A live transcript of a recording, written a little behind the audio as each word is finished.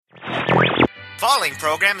following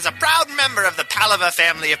program is a proud member of the Palava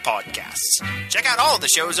family of podcasts. Check out all the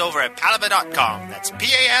shows over at palava.com. That's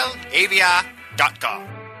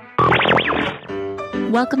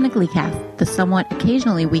PALAVIA.com. Welcome to GleeCast, the somewhat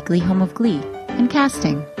occasionally weekly home of Glee and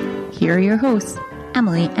casting. Here are your hosts,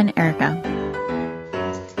 Emily and Erica.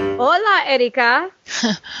 Hola, Erica.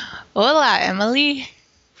 Hola, Emily.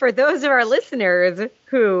 For those of our listeners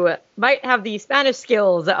who might have the Spanish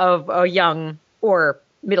skills of a young or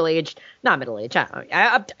middle-aged, not middle-aged, a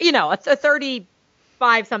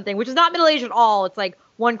 35-something, which is not middle-aged at all. It's like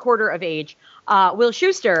 1/4 of age. Will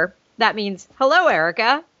Schuster, that means hello,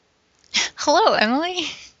 Erica. Hello, Emily.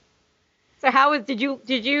 So did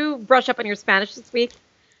you brush up on your Spanish this week?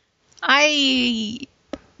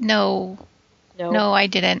 No, I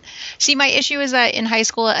didn't. See, my issue is that in high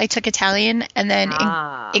school I took Italian, and then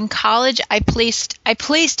in college I placed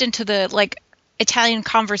into the Italian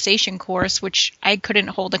conversation course, which I couldn't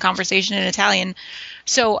hold a conversation in Italian.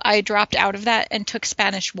 So I dropped out of that and took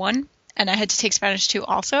Spanish 1, and I had to take Spanish 2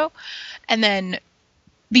 also. And then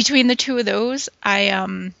between the two of those, I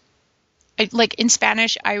in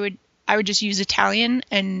Spanish I would just use Italian,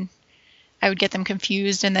 and I would get them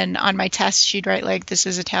confused, and then on my test she'd write this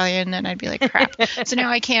is Italian, and I'd be like, crap. So now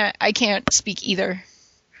I can't speak either.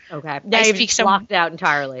 Okay. Now you've blocked out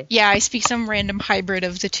entirely. Yeah, I speak some random hybrid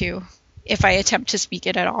of the two, if I attempt to speak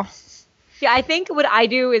it at all. Yeah, I think what I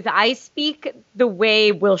do is I speak the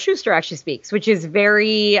way Will Schuster actually speaks, which is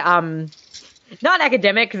very not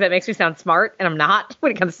academic, because that makes me sound smart, and I'm not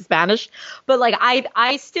when it comes to Spanish. But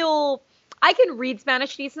I can read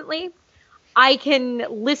Spanish decently. I can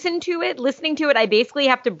listen to it. Listening to it, I basically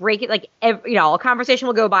have to break it. A conversation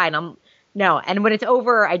will go by, and and when it's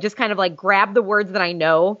over, I just kind of grab the words that I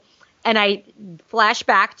know, and I flash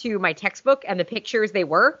back to my textbook and the pictures they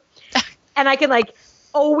were, and I can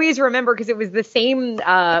always remember, because it was the same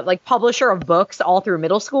publisher of books all through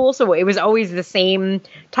middle school, so it was always the same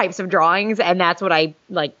types of drawings, and that's what I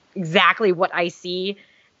exactly what I see,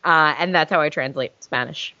 and that's how I translate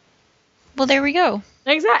Spanish. Well, there we go.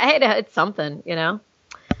 Exactly. Hey, it's something, Yeah,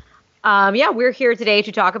 we're here today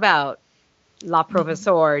to talk about La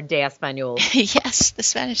Profesor de Español. Yes, the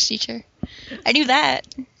Spanish teacher. I knew that.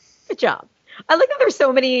 Good job. I like that there's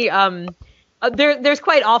so many, there's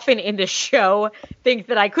quite often in the show things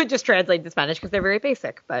that I could just translate to Spanish because they're very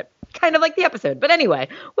basic, but kind of like the episode. But anyway,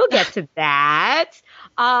 we'll get to that.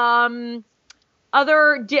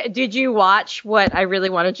 Did you watch what I really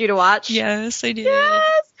wanted you to watch? Yes, I did. Yes.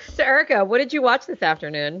 So, Erica, what did you watch this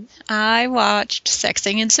afternoon? I watched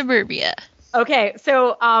Sexting in Suburbia. Okay,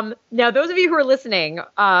 so now those of you who are listening,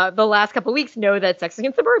 the last couple of weeks know that Sexting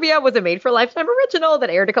in Suburbia was a made-for-lifetime original that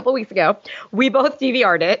aired a couple of weeks ago. We both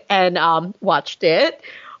DVR'd it and watched it.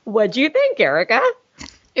 What'd you think, Erica?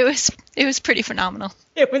 It was pretty phenomenal.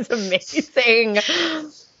 It was amazing.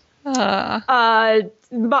 My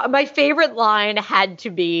favorite line had to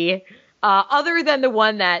be, other than the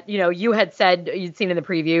one that, you had said you'd seen in the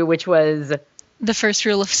preview, which was the first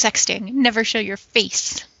rule of sexting: never show your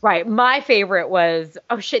face. Right. My favorite was,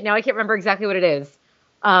 oh shit, now I can't remember exactly what it is.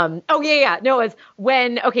 No, it's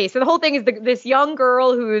when, so the whole thing is this young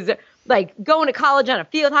girl who's going to college on a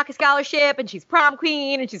field hockey scholarship, and she's prom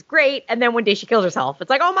queen, and she's great. And then one day she kills herself. It's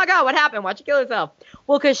oh my God, what happened? Why'd she kill herself?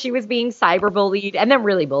 Well, because she was being cyberbullied, and then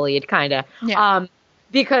really bullied, kind of. Yeah.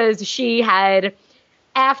 Because she had,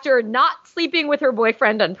 after not sleeping with her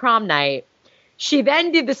boyfriend on prom night, she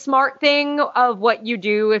then did the smart thing of what you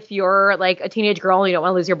do if you're a teenage girl and you don't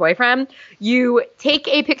want to lose your boyfriend. You take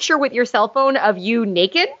a picture with your cell phone of you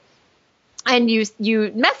naked, and you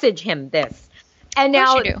message him this. And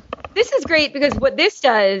now this is great, because what this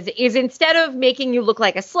does is, instead of making you look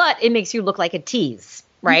like a slut, it makes you look like a tease,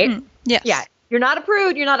 right? Mm-hmm. Yes. Yeah. You're not a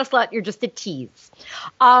prude. You're not a slut. You're just a tease.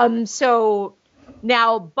 So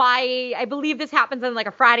now I believe this happens on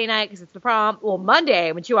a Friday night because it's the prom. Well,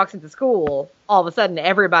 Monday when she walks into school, all of a sudden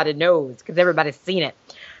everybody knows because everybody's seen it.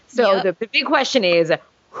 So the big question is,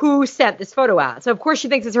 who sent this photo out? So of course she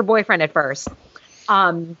thinks it's her boyfriend at first.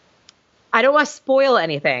 I don't want to spoil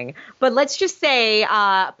anything, but let's just say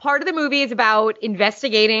part of the movie is about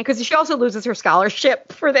investigating, because she also loses her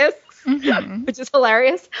scholarship for this. Mm-hmm. Which is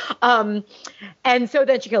hilarious. And so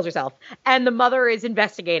then she kills herself. And the mother is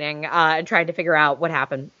investigating and trying to figure out what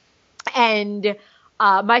happened. And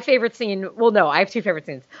my favorite scene, I have two favorite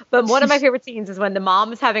scenes. But one of my favorite scenes is when the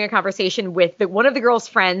mom is having a conversation with one of the girl's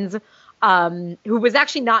friends who was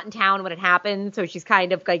actually not in town when it happened. So she's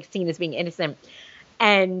kind of seen as being innocent.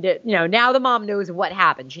 And, now the mom knows what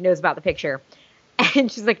happened. She knows about the picture.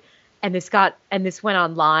 And she's like, and this went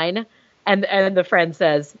online. And the friend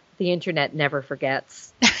says, the internet never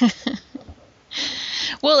forgets.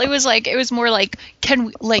 Well, it was more like, can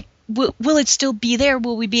we, like, will it still be there?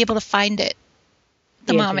 Will we be able to find it?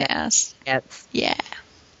 The mom asked. Yes. Yeah.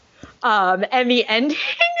 And the ending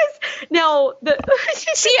is now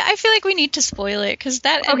See, I feel like we need to spoil it because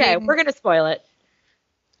that ending, okay, we're gonna spoil it.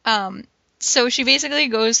 So she basically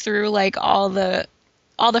goes through like all the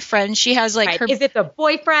friends she has, like her. Is it the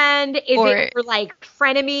boyfriend? Is it her like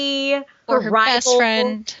frenemy or her rival? Best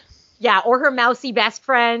friend? Yeah, or her mousy best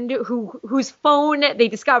friend whose phone they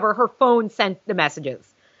discover her phone sent the messages.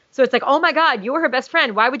 So it's like, oh my God, you were her best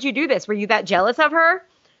friend. Why would you do this? Were you that jealous of her?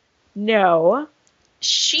 No.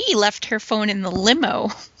 She left her phone in the limo.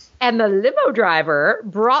 And the limo driver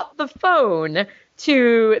brought the phone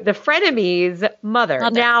to the frenemy's mother.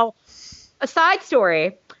 Now, a side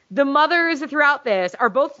story, the mothers throughout this are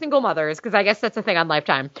both single mothers, because I guess that's a thing on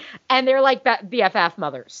Lifetime. And they're like BFF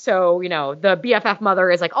mothers. So, the BFF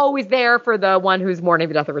mother is like always there for the one who's mourning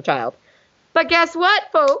the death of her child. But guess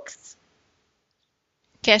what, folks?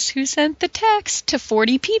 Guess who sent the text to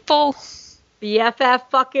 40 people? BFF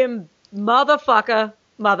fucking motherfucker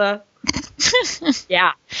mother.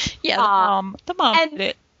 Yeah. Yeah, the mom did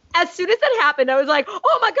it. As soon as that happened, I was like,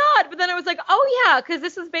 oh my God. But then I was like, oh yeah, because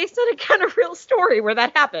this is based on a kind of real story where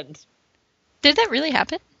that happened. Did that really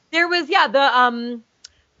happen? There was,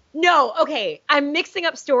 no, okay. I'm mixing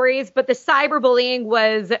up stories, but the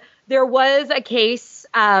cyberbullying there was a case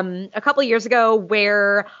a couple of years ago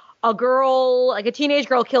where a girl, like a teenage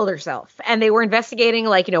girl, killed herself. And they were investigating,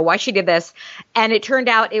 why she did this. And it turned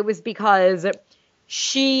out it was because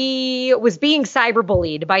she was being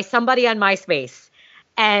cyberbullied by somebody on MySpace.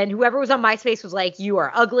 And whoever was on MySpace was like, you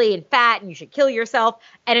are ugly and fat and you should kill yourself.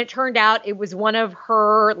 And it turned out it was one of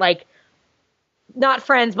her, not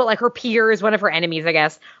friends, but her peers, one of her enemies, I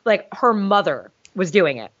guess. Her mother was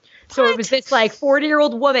doing it. So it was this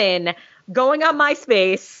 40-year-old woman going on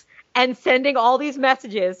MySpace and sending all these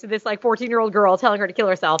messages to this 14-year-old girl telling her to kill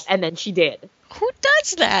herself, and then she did. Who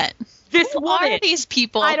does that? This Who woman. are these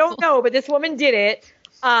people? I don't know, but this woman did it.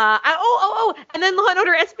 And then Law &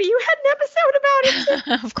 Order SVU had an episode about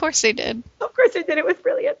it. Of course they did. Of course they did. It was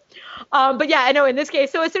brilliant. But yeah, I know in this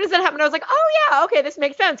case, so as soon as that happened, I was like, oh yeah, okay, this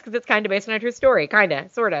makes sense because it's kind of based on a true story. Kind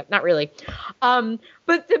of, sort of, not really. But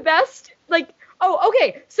the best,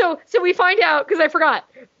 okay, so we find out, because I forgot,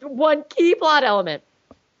 one key plot element.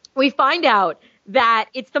 We find out that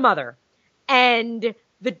it's the mother. And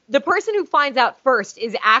the person who finds out first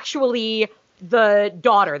is actually the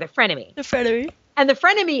daughter, the frenemy. The frenemy. And the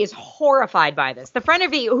frenemy is horrified by this. The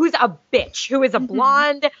frenemy, who's a bitch, who is a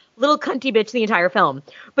blonde, little cunty bitch the entire film.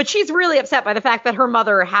 But she's really upset by the fact that her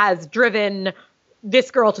mother has driven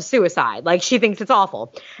this girl to suicide. She thinks it's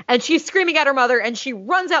awful. And she's screaming at her mother, and she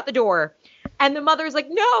runs out the door. And the mother's like,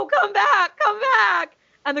 no, come back, come back.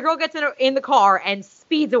 And the girl gets in the car and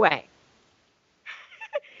speeds away.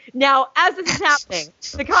 Now, as this is happening,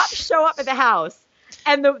 the cops show up at the house.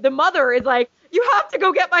 And the mother is like, you have to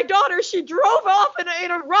go get my daughter. She drove off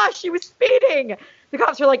in a rush. She was speeding. The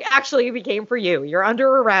cops are like, actually, we came for you. You're under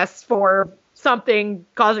arrest for something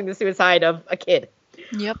causing the suicide of a kid.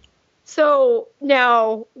 Yep. So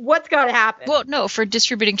now what's got to happen? Well, no, for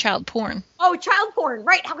distributing child porn. Oh, child porn.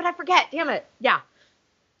 Right. How could I forget? Damn it. Yeah.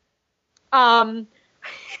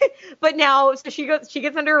 But now, so she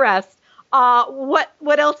gets under arrest.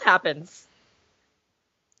 What else happens?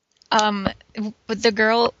 With the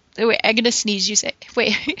girl. Wait, I'm gonna sneeze. You say,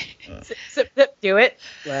 wait. Do it.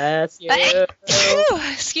 Bless you.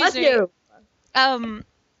 Excuse me. You.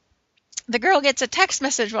 The girl gets a text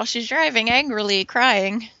message while she's driving, angrily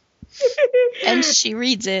crying, and she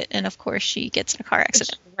reads it, and of course she gets in a car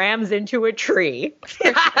accident. She rams into a tree.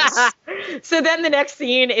 So then the next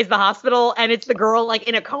scene is the hospital, and it's the girl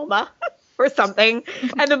in a coma or something,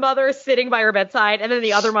 and the mother is sitting by her bedside, and then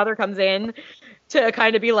the other mother comes in to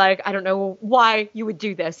kind of be like, I don't know why you would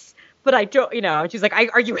do this, but I don't, she's like,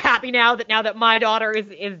 are you happy now that my daughter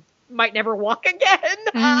is might never walk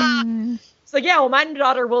again? So yeah, well, my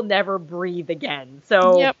daughter will never breathe again.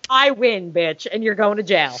 So yep. I win, bitch, and you're going to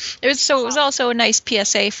jail. It was also a nice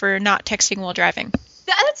PSA for not texting while driving.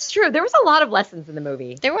 That's true. There was a lot of lessons in the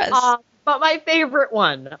movie. There was. But my favorite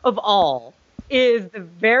one of all is the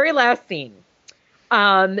very last scene.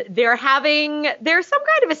 There's some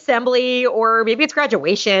kind of assembly, or maybe it's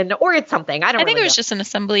graduation, or it's something. I think it was just an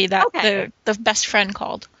assembly that the best friend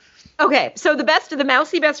called. Okay, so the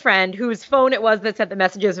mousy best friend, whose phone it was that sent the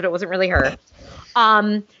messages, but it wasn't really her.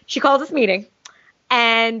 She calls this meeting,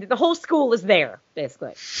 and the whole school is there,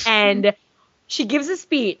 basically. And she gives a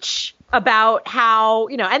speech about how,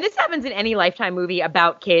 and this happens in any Lifetime movie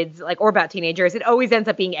about kids, or about teenagers. It always ends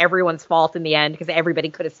up being everyone's fault in the end because everybody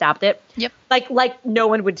could have stopped it. Yep. Like no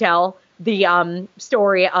one would tell the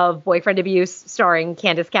story of boyfriend abuse starring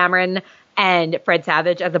Candace Cameron and Fred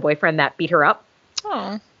Savage as the boyfriend that beat her up.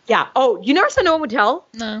 Oh. Yeah. Oh, you never saw No One Would Tell?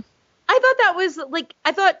 No. I thought that was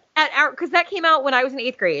because that came out when I was in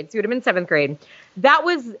 8th grade, so it would have been 7th grade. That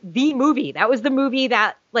was the movie. That was the movie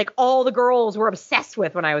that like all the girls were obsessed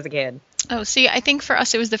with when I was a kid. Oh, see, I think for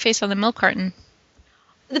us it was The Face on the Milk Carton.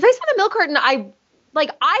 The Face on the Milk Carton,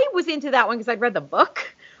 I was into that one because I'd read the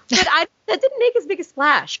book, but that didn't make as big a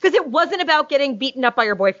splash because it wasn't about getting beaten up by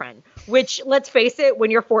your boyfriend, which, let's face it,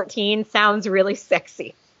 when you're 14 sounds really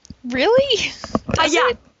sexy. Really?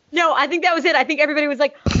 Yeah. No, I think that was it. I think everybody was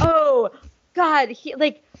like, oh, God,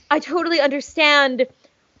 I totally understand.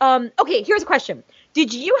 Okay, here's a question.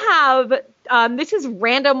 Did you have, this is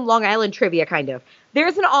random Long Island trivia kind of.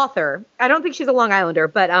 There's an author, I don't think she's a Long Islander,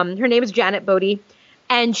 but her name is Janet Bodie.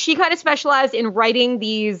 And she kind of specialized in writing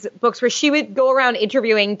these books where she would go around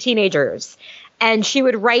interviewing teenagers. And she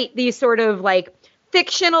would write these sort of like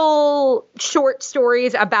fictional short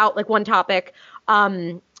stories about like one topic.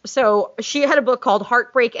 So she had a book called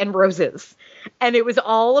Heartbreak and Roses. And it was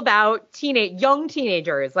all about young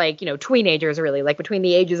teenagers, like, tweenagers really, like between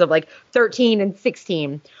the ages of like 13 and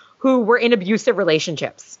 16, who were in abusive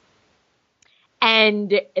relationships.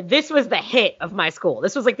 And this was the hit of my school.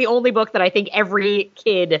 This was like the only book that I think every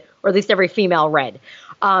kid, or at least every female, read.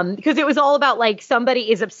 Because it was all about like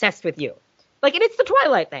somebody is obsessed with you. Like, and it's the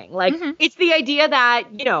Twilight thing. Like, It's the idea that,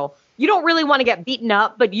 you don't really want to get beaten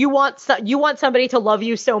up, but you want somebody to love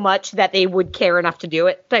you so much that they would care enough to do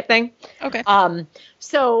it, type thing. Okay.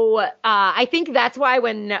 So I think that's why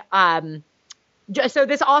when so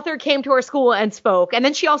this author came to our school and spoke, and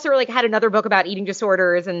then she also like had another book about eating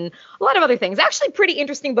disorders and a lot of other things. Actually, pretty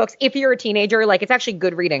interesting books if you're a teenager. Like, it's actually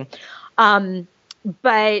good reading.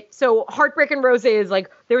 But so Heartbreak and Roses, like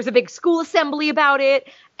there was a big school assembly about it,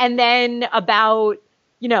 and then about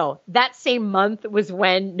that same month was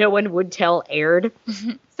when No One Would Tell aired.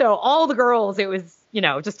 So all the girls, it was,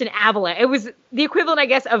 just an avalanche. It was the equivalent, I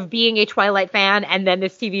guess, of being a Twilight fan, and then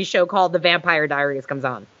this TV show called The Vampire Diaries comes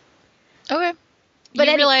on. Okay. But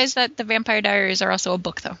I realize that The Vampire Diaries are also a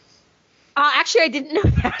book, though. Actually, I didn't know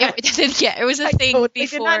that. It was a thing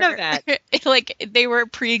before. I did not know that. Like, they were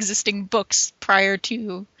pre-existing books prior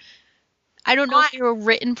to... I don't know if they were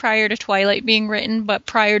written prior to Twilight being written, but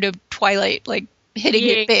prior to Twilight, like, hitting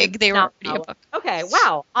it big, they were already a book. Okay,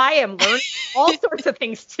 wow. I am learning all sorts of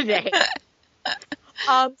things today.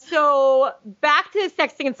 So back to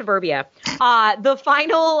Sexting in Suburbia. The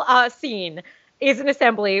final scene is an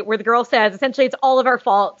assembly where the girl says, essentially, it's all of our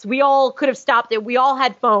faults. We all could have stopped it. We all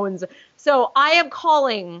had phones. So I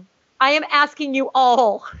am asking you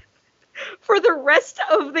all for the rest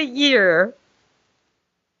of the year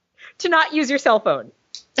to not use your cell phone.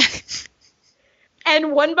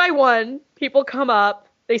 And one by one, people come up,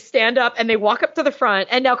 they stand up, and they walk up to the front.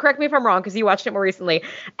 And now, correct me if I'm wrong, because you watched it more recently.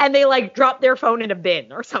 And they, like, drop their phone in a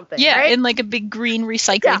bin or something. Yeah, right? in, like, a big green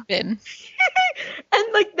recycling bin.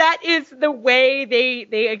 And, like, that is the way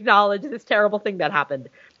they acknowledge this terrible thing that happened.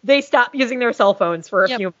 They stopped using their cell phones for a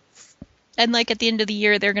few months. And, like, at the end of the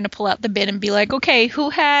year, they're going to pull out the bin and be like, okay,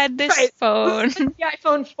 who had this phone? The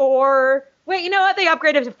iPhone 4. Wait, you know what? They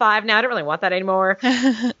upgraded to 5 now. I don't really want that anymore.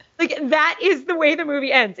 Like, that is the way the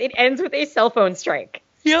movie ends. It ends with a cell phone strike.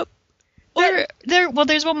 Yep.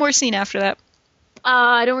 There's one more scene after that.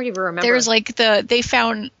 I don't even remember. There's, like, they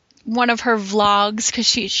found one of her vlogs, because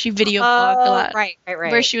she video vlogged a lot. Right.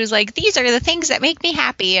 Where she was like, these are the things that make me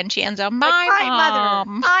happy. And she ends up, my mom.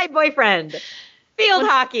 Mother, my boyfriend, field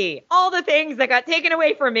hockey, all the things that got taken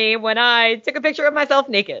away from me when I took a picture of myself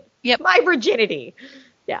naked. Yep. My virginity.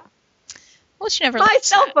 Yeah. Well, she never my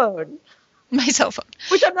cell phone. My cell phone.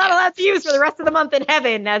 Which I'm not allowed to use for the rest of the month in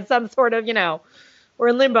heaven as some sort of, we're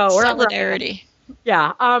in limbo. Solidarity.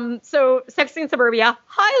 Yeah. So Sexting in Suburbia,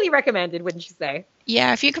 highly recommended, wouldn't you say?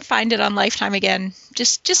 Yeah, if you can find it on Lifetime again,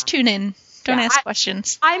 just tune in. Don't ask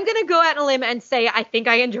questions. I'm going to go out on a limb and say I think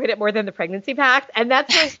I enjoyed it more than The Pregnancy Pact. And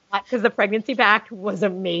that's because The Pregnancy Pact was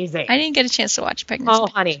amazing. I didn't get a chance to watch Pregnancy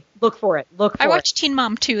Pact. Oh, honey, look for it. I watched Teen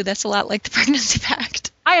Mom 2. That's a lot like The Pregnancy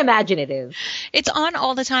Pact. I imagine it is. It's on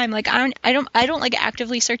all the time. Like, I don't like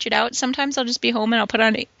actively search it out. Sometimes I'll just be home and I'll put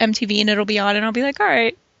on MTV and it'll be on and I'll be like, all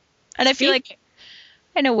right. And I feel like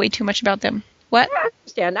I know way too much about them. What? I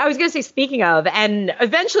understand. I was going to say, speaking of, and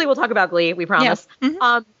eventually we'll talk about Glee, we promise. Yeah.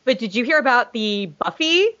 Mm-hmm. But did you hear about the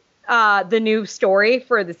Buffy, the new story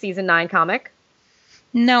for the season 9 comic?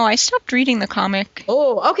 No, I stopped reading the comic.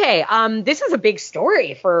 Oh, okay. This is a big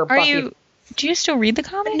story for Buffy. Do you still read the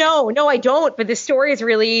comic? No, I don't. But this story is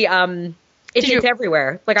really, it's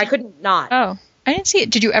everywhere. Like, I couldn't not. Oh, I didn't see it.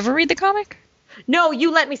 Did you ever read the comic? No,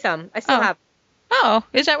 you lent me some. I still have. Oh,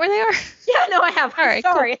 is that where they are? Yeah, no, I have. All right,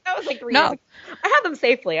 sorry. cool. That was like 3 years ago. I have them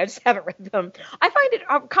safely. I just haven't read them. I find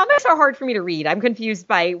it comics are hard for me to read. I'm confused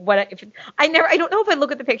by I don't know if I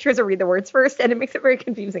look at the pictures or read the words first, and it makes it very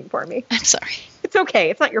confusing for me. I'm sorry. It's okay.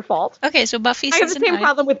 It's not your fault. Okay, so Buffy I have the same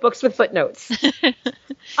problem with books with footnotes.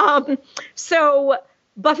 So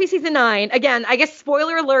Buffy season 9, again, I guess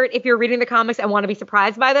spoiler alert if you're reading the comics and want to be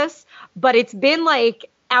surprised by this, but it's been like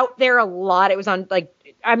out there a lot. It was on like,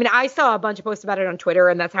 I mean, I saw a bunch of posts about it on Twitter,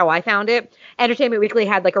 and that's how I found it. Entertainment Weekly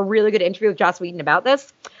had like a really good interview with Joss Whedon about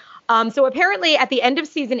this. So apparently at the end of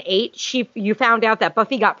season 8, you found out that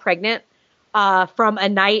Buffy got pregnant from a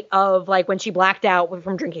night of like when she blacked out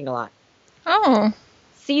from drinking a lot. Oh.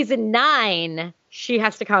 Season 9, she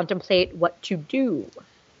has to contemplate what to do.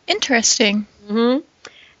 Interesting. Mm-hmm.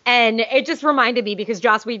 And it just reminded me because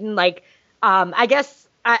Joss Whedon, like, I guess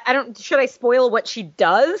should I spoil what she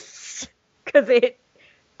does? Because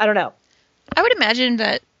I don't know. I would imagine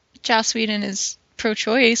that Joss Whedon is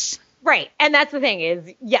pro-choice. Right. And that's the thing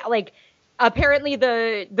is, yeah, like, apparently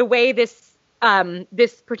the way this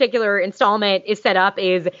particular installment is set up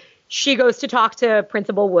is she goes to talk to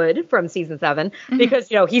Principal Wood from season 7 because,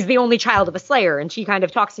 you know, he's the only child of a Slayer, and she kind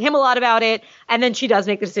of talks to him a lot about it. And then she does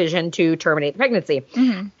make the decision to terminate the pregnancy.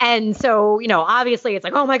 Mm-hmm. And so, you know, obviously it's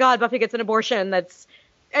like, oh my God, Buffy gets an abortion. It's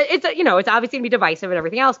obviously gonna be divisive and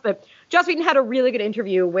everything else. But Joss Whedon had a really good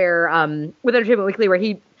interview where, with Entertainment Weekly, where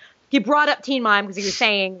he brought up Teen Mom because he was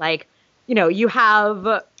saying, like, you know, you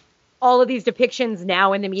have all of these depictions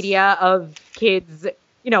now in the media of kids,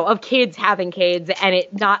 you know, of kids having kids and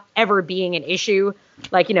it not ever being an issue.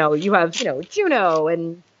 Like, you know, you have, you know, Juno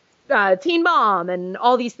and Teen Mom and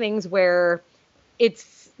all these things where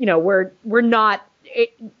it's, you know, we're not,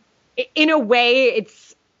 in a way,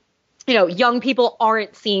 it's, you know, young people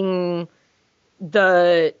aren't seeing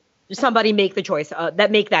somebody make the choice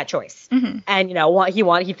make that choice. Mm-hmm. And, you know,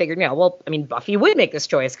 he figured, you know, well, I mean, Buffy would make this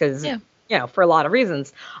choice because, you know, for a lot of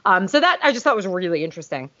reasons. So that I just thought was really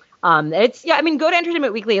interesting. Go to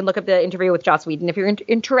Entertainment Weekly and look up the interview with Joss Whedon if you're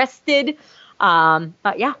interested.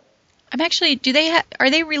 But yeah. I'm actually, are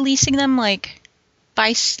they releasing them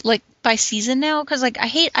by season now? Cause like I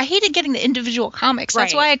hated getting the individual comics.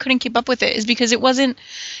 That's why I couldn't keep up with it, is because it wasn't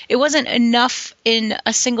enough in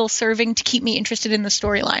a single serving to keep me interested in the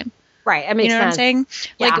storyline. Right. I mean, you know what I'm saying?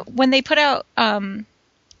 Yeah. Like when they put out,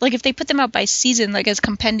 like if they put them out by season, like as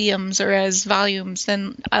compendiums or as volumes,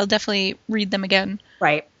 then I'll definitely read them again.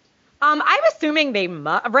 Right. I'm assuming they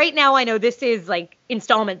right now. I know this is like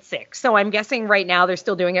installment 6, so I'm guessing right now they're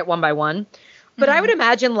still doing it one by one. But I would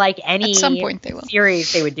imagine like any at some point they will.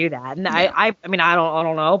 Series they would do that. And yeah. I mean I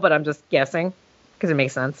don't know, but I'm just guessing because it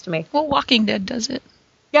makes sense to me. Well, Walking Dead does it.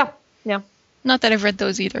 Yeah. Not that I've read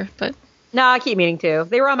those either, but no, I keep meaning to.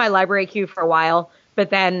 They were on my library queue for a while, but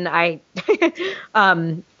then I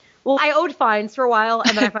owed fines for a while,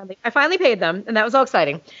 and then I finally paid them, and that was all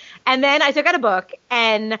exciting. And then I took out a book,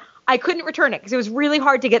 and I couldn't return it because it was really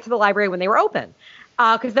hard to get to the library when they were open.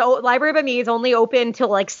 Because the library by me is only open till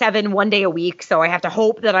like 7 one day a week, so I have to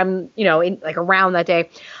hope that I'm, you know, in like around that day.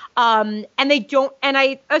 And they don't, and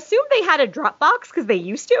I assume they had a drop box because they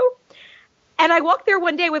used to. And I walked there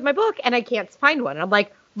one day with my book, and I can't find one. And I'm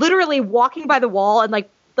like literally walking by the wall and like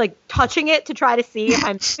touching it to try to see if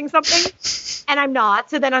I'm missing something, and I'm not.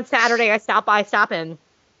 So then on Saturday I stop in,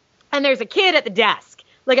 and there's a kid at the desk.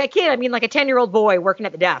 Like a kid, I mean like a 10-year-old boy working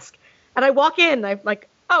at the desk. And I walk in, and I'm like,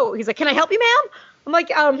 oh, he's like, can I help you, ma'am? I'm like,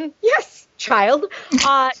 yes, child.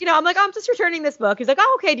 You know, I'm like, I'm just returning this book. He's like,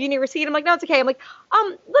 oh, okay. Do you need a receipt? I'm like, no, it's okay. I'm like,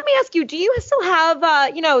 let me ask you, do you still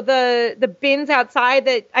have, you know, the bins outside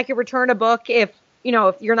that I could return a book if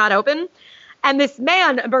you're not open? And this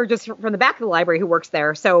man emerges from the back of the library who works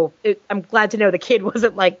there. So I'm glad to know the kid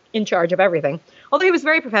wasn't like in charge of everything, although he was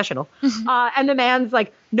very professional. Mm-hmm. And the man's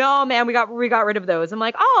like, no, man, we got rid of those. I'm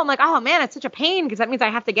like, oh man, it's such a pain because that means I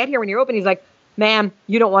have to get here when you're open. He's like, ma'am,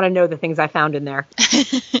 you don't want to know the things I found in there.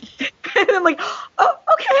 And I'm like, oh,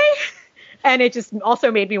 okay. And it just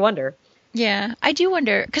also made me wonder. Yeah, I do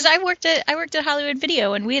wonder because I worked at Hollywood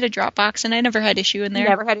Video and we had a Dropbox and I never had issue in there.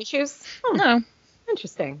 Never had issues? No.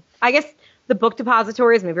 Interesting. I guess the book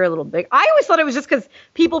depositories maybe are a little big. I always thought it was just because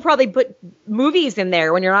people probably put movies in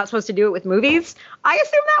there when you're not supposed to do it with movies. I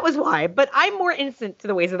assume that was why, but I'm more innocent to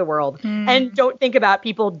the ways of the world and don't think about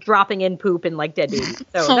people dropping in poop and like dead babies.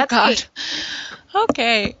 So that's God. Me.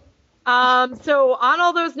 Okay. So on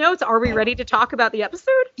all those notes, are we ready to talk about the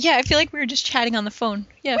episode? Yeah, I feel like we were just chatting on the phone.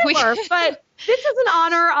 Yeah, we were, but this is in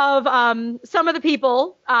honor of some of the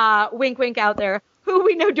people, wink, wink out there, who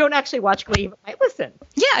we know don't actually watch Glee, but might listen.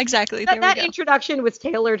 Yeah, exactly. That introduction was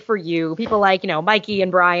tailored for you. People like, you know, Mikey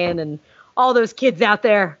and Brian and all those kids out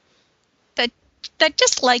there. that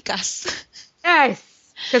just like us.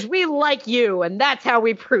 Yes, because we like you, and that's how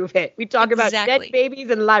we prove it. We talk about dead babies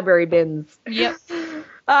and library bins. Yep.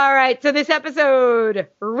 All right, so this episode,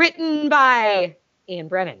 written by Ian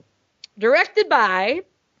Brennan, directed by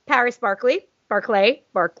Paris Barclay, I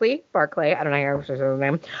don't know how to say his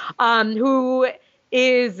name, who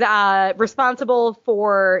is responsible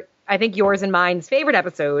for, I think, yours and mine's favorite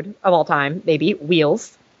episode of all time, maybe,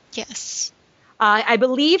 Wheels. Yes. I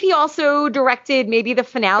believe he also directed maybe the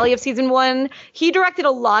finale of season 1. He directed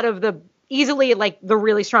a lot of the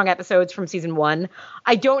really strong episodes from season 1.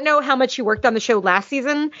 I don't know how much he worked on the show last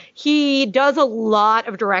season. He does a lot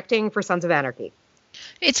of directing for Sons of Anarchy.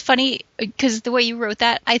 It's funny because the way you wrote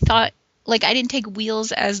that, I thought, like, I didn't take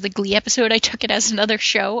Wheels as the Glee episode. I took it as another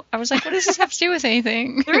show. I was like, what does this have to do with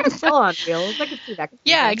anything? They're still on Wheels. I could see that.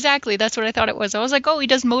 Yeah, exactly. That's what I thought it was. I was like, oh, he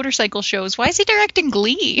does motorcycle shows. Why is he directing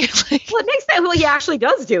Glee? Well, it makes sense. Well, he actually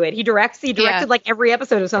does do it. He directed like every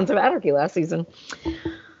episode of Sons of Anarchy last season. It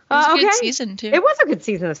was a good season, too. It was a good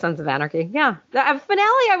season of Sons of Anarchy, yeah. The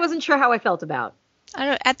finale, I wasn't sure how I felt about.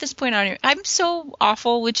 At this point, I'm so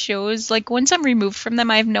awful with shows. Like, once I'm removed from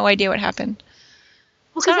them, I have no idea what happened.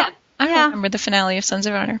 Well, so I don't remember the finale of Sons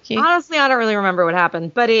of Anarchy. Honestly, I don't really remember what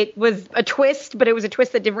happened. But it was a twist, but it was a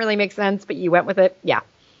twist that didn't really make sense, but you went with it. Yeah.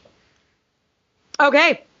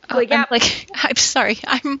 Okay. I'm sorry.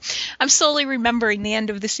 I'm slowly remembering the end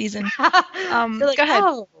of the season. Go ahead.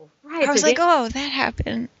 Oh, right. I was like, oh, that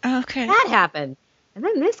happened. Okay. That happened. And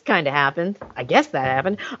then this kind of happened. I guess that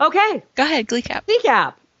happened. Okay. Go ahead, Glee Cap. Glee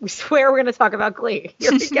Cap. We swear we're going to talk about Glee.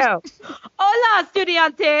 Here we go. Hola,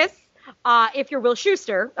 estudiantes. If you're Will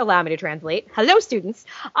Schuester, allow me to translate. Hello, students.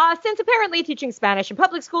 Since apparently teaching Spanish in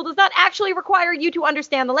public school does not actually require you to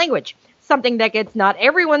understand the language, something that gets not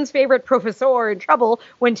everyone's favorite professor in trouble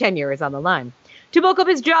when tenure is on the line. To bulk up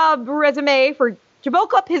his resume for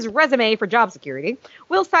job security,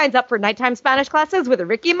 Will signs up for nighttime Spanish classes with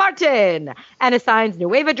Ricky Martin and assigns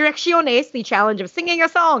Nueva Direcciones the challenge of singing a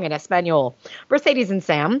song in Espanol. Mercedes and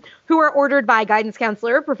Sam, who are ordered by guidance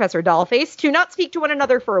counselor Professor Dollface to not speak to one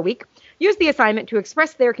another for a week, use the assignment to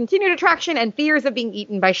express their continued attraction and fears of being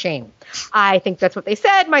eaten by Shane. I think that's what they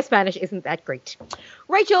said. My Spanish isn't that great.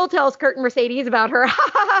 Rachel tells Kurt and Mercedes about her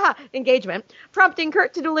engagement, prompting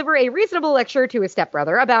Kurt to deliver a reasonable lecture to his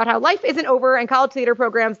stepbrother about how life isn't over and college theater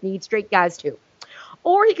programs need straight guys too.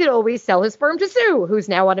 Or he could always sell his sperm to Sue, who's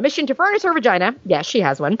now on a mission to furnish her vagina, yes, she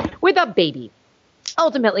has one, with a baby.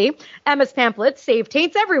 Ultimately, Emma's pamphlets saved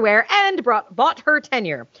taints everywhere and bought her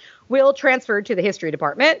tenure. Will transferred to the history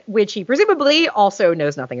department, which he presumably also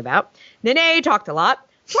knows nothing about. Nene talked a lot.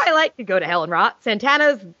 Twilight could go to hell and rot.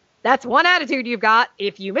 Santana's That's One Attitude You've Got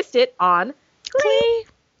if you missed it on Glee.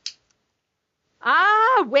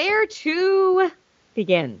 Where to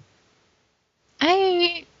begin?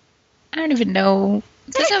 I don't even know.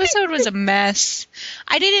 This episode was a mess.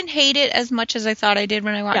 I didn't hate it as much as I thought I did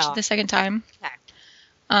when I watched it the second time. Okay.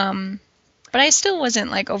 But I still wasn't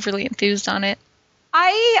like overly enthused on it.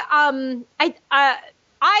 I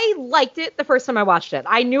liked it the first time I watched it.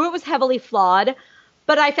 I knew it was heavily flawed,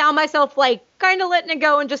 but I found myself like kind of letting it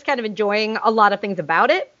go and just kind of enjoying a lot of things about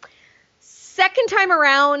it. Second time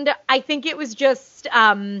around, I think it was just,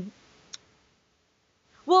 it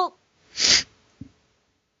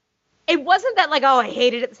wasn't that like, oh, I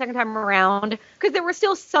hated it the second time around, because there were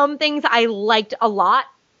still some things I liked a lot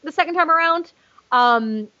the second time around.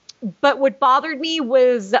 But what bothered me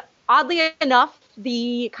was, oddly enough,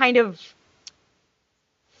 the kind of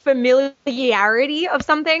familiarity of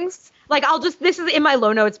some things. Like, this is in my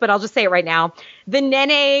low notes, but I'll just say it right now. The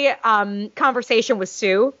Nene conversation with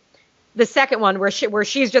Sue, the second one where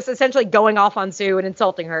she's just essentially going off on Sue and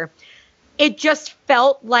insulting her. It just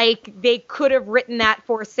felt like they could have written that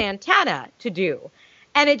for Santana to do.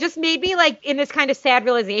 And it just made me like in this kind of sad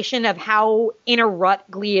realization of how in a rut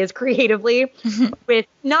Glee is creatively, with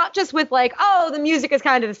not just with like, oh, the music is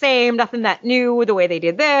kind of the same, nothing that new, the way they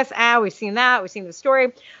did this. We've seen that, we've seen the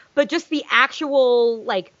story, but just the actual,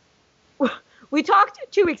 like, we talked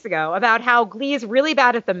 2 weeks ago about how Glee is really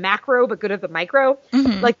bad at the macro, but good at the micro.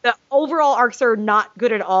 Mm-hmm. Like the overall arcs are not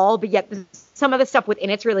good at all, but yet some of the stuff within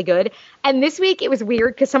it's really good. And this week it was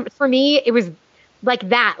weird because for me, it was like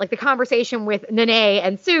that, like the conversation with Nene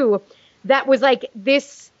and Sue, that was like,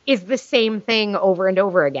 this is the same thing over and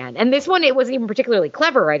over again. And this one, it wasn't even particularly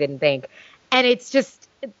clever, I didn't think. And it's just,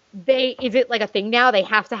 is it like a thing now? They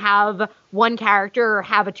have to have one character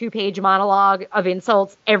have a 2-page monologue of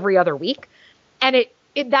insults every other week. And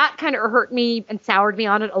that kind of hurt me and soured me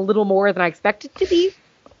on it a little more than I expected to be.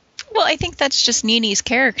 Well, I think that's just Nene's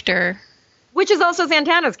character. Which is also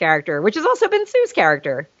Santana's character, which has also been Sue's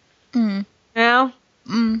character. Mm. You know?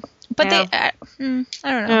 Mm. But I don't know.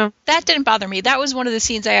 Yeah. That didn't bother me. That was one of the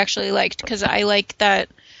scenes I actually liked because I like that.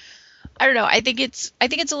 I don't know. I think it's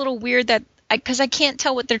a little weird that because I can't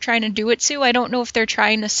tell what they're trying to do with Sue. I don't know if they're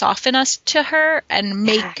trying to soften us to her and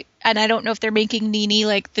and I don't know if they're making Nene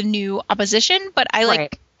like the new opposition. But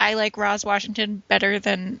I like Roz Washington better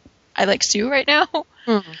than I like Sue right now.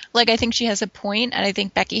 Mm-hmm. Like I think she has a point, and I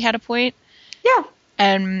think Becky had a point. Yeah.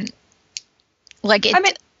 And like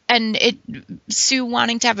Sue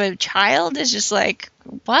wanting to have a child is just like,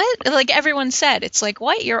 what? Like everyone said, it's like,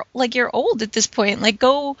 what? You're old at this point. Like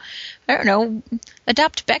go, I don't know,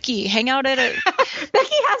 adopt Becky, hang out at a...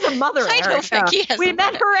 Becky has a mother. I know Becky has We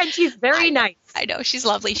met her and she's very nice. I know, she's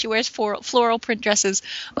lovely. She wears floral print dresses.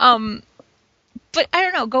 But I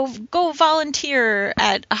don't know, go volunteer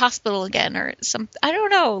at a hospital again or something. I don't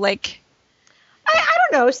know, like... I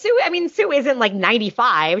don't know. Sue isn't like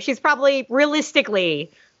 95. She's probably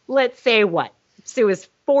realistically... Let's say what? Sue is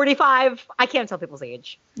 45. I can't tell people's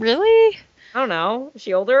age. Really? I don't know. Is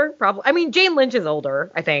she older? Probably. I mean, Jane Lynch is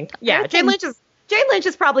older, I think. Yeah, Jane Lynch is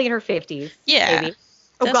probably in her 50s. Yeah. Maybe.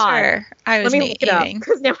 Oh God. Let me look it up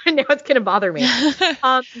because now it's gonna bother me.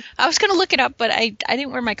 I was gonna look it up, but I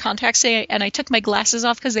didn't wear my contacts today, and I took my glasses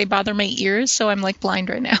off because they bother my ears, so I'm like blind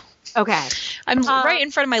right now. Okay. I'm right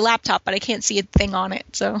in front of my laptop, but I can't see a thing on it.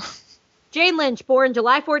 So. Jane Lynch, born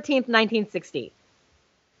July 14th, 1960.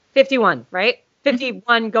 51, right?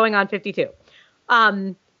 51 going on 52.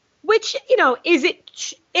 Which, is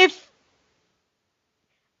it,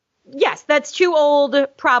 yes, that's too old,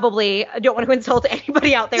 probably. I don't want to insult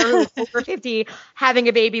anybody out there who's over 50 having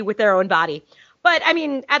a baby with their own body. But, I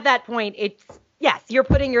mean, at that point, yes, you're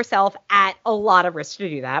putting yourself at a lot of risk to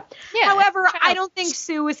do that. Yeah, however, I don't think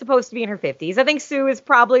Sue is supposed to be in her 50s. I think Sue is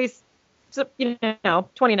probably, 29.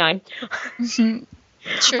 Mm-hmm.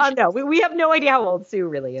 Sure. No, we have no idea how old Sue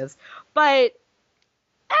really is, but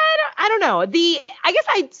I don't know. I guess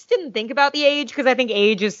I just didn't think about the age because I think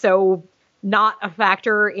age is so not a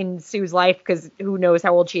factor in Sue's life because who knows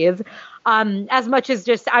how old she is. As much as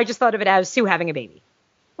I just thought of it as Sue having a baby,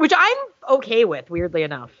 which I'm okay with, weirdly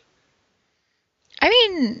enough. I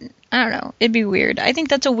mean, I don't know. It'd be weird. I think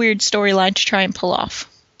that's a weird storyline to try and pull off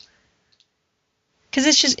because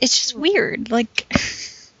it's just weird, like.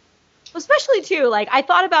 Especially, too, like, I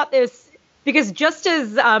thought about this because just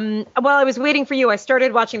as, while I was waiting for you, I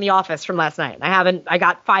started watching The Office from last night. I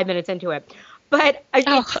got 5 minutes into it. But I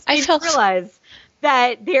didn't realize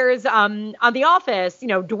that there's, on The Office,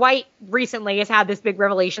 Dwight recently has had this big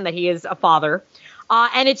revelation that he is a father.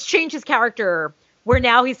 And it's changed his character where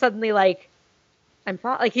now he's suddenly like,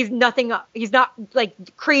 he's not,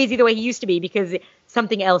 like, crazy the way he used to be because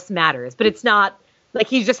something else matters. But it's not, like,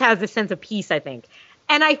 he just has this sense of peace, I think.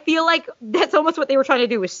 And I feel like that's almost what they were trying to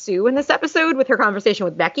do with Sue in this episode with her conversation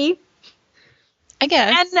with Becky. I guess.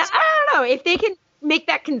 And I don't know if they can make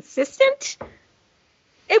that consistent.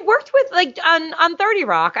 It worked with on 30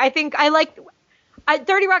 Rock. I think I like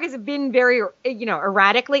 30 Rock has been very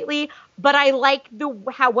erratic lately, but I like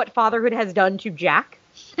what fatherhood has done to Jack.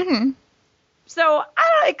 Mm-hmm. So I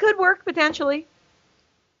don't know, it could work potentially.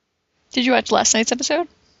 Did you watch last night's episode?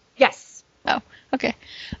 Yes. Oh, okay.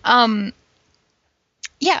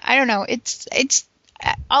 Yeah, I don't know. It's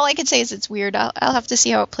all I can say is it's weird. I'll have to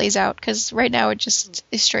see how it plays out because right now it just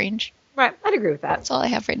is strange. Right, I'd agree with that. That's all I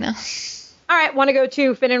have right now. All right, want to go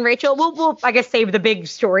to Finn and Rachel? We'll I guess save the big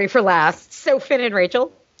story for last. So Finn and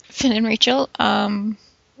Rachel.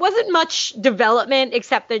 Wasn't much development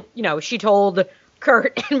except that she told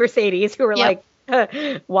Kurt and Mercedes, who were like,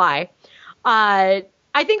 why?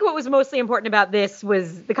 I think what was mostly important about this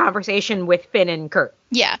was the conversation with Finn and Kurt.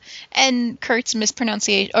 Yeah, and Finn's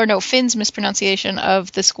mispronunciation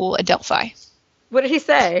of the school Adelphi. What did he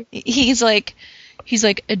say? He's like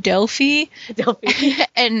Adelphi? Adelphi.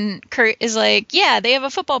 And Kurt is like, yeah, they have a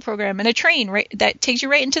football program and a train that takes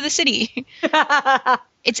you right into the city.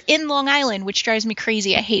 It's in Long Island, which drives me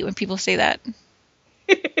crazy. I hate when people say that.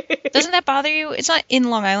 Doesn't that bother you? It's not in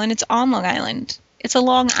Long Island, it's on Long Island. It's a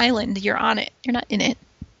Long Island. You're on it. You're not in it.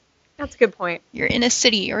 That's a good point. You're in a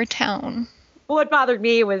city or a town. Well, what bothered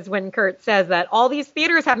me was when Kurt says that all these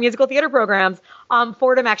theaters have musical theater programs.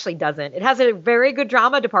 Fordham actually doesn't. It has a very good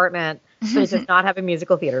drama department, but it does not have a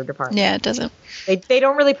musical theater department. Yeah, it doesn't. They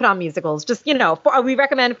don't really put on musicals. Just, we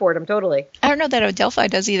recommend Fordham, totally. I don't know that Adelphi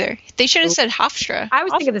does either. They should have said Hofstra. I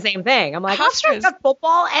was thinking the same thing. I'm like, Hofstra's got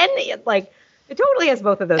football and, it totally has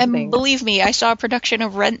both of those things. And believe me, I saw a production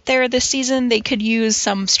of Rent there this season. They could use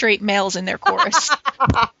some straight males in their chorus.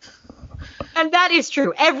 And that is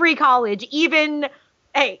true. Every college, even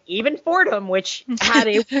Fordham, which had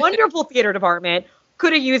a wonderful theater department,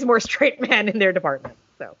 could have used more straight men in their department.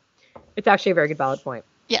 So it's actually a very good valid point.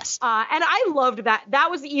 Yes. And I loved that. That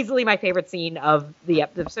was easily my favorite scene of the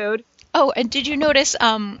episode. Oh, and did you notice,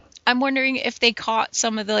 I'm wondering if they caught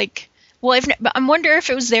some of the, like, well, I'm wondering if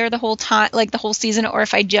it was there the whole time, like the whole season, or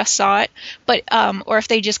if I just saw it, but, or if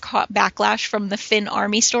they just caught backlash from the Finn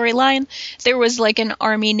Army storyline. There was like an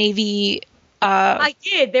Army Navy. I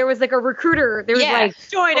did. There was like a recruiter. There was like,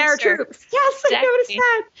 join our troops. Yes, exactly. I noticed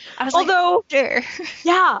that. I was although, like, sure.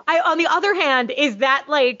 Yeah. On the other hand, is that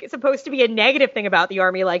like supposed to be a negative thing about the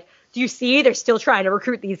Army? Like, do you see they're still trying to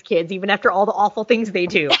recruit these kids even after all the awful things they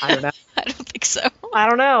do? I don't know. I don't think so. I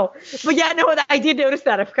don't know. But yeah, no, I did notice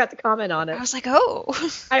that. I forgot to comment on it. I was like, oh.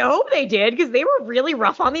 I hope they did, because they were really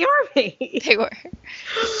rough on the Army. They were.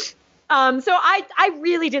 So I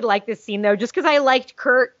really did like this scene, though, just because I liked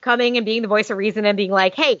Kurt coming and being the voice of reason and being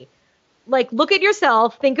like, hey, like, look at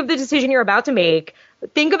yourself. Think of the decision you're about to make.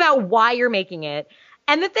 Think about why you're making it.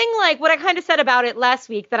 And the thing, like, what I kind of said about it last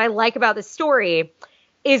week that I like about this story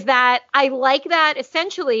is that I like that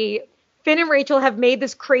essentially Finn and Rachel have made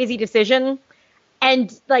this crazy decision,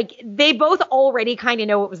 and like they both already kind of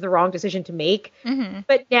know it was the wrong decision to make. Mm-hmm.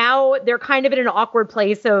 But now they're kind of in an awkward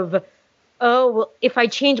place of, oh, well, if I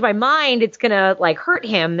change my mind, it's going to like hurt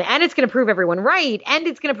him, and it's going to prove everyone right, and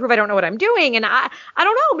it's going to prove I don't know what I'm doing. And I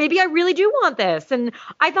don't know, maybe I really do want this. And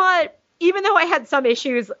I thought, even though I had some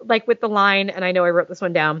issues like with the line, and I know I wrote this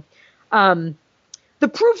one down, the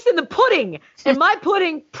proof's in the pudding, and my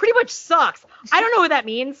pudding pretty much sucks. I don't know what that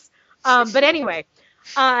means. But anyway,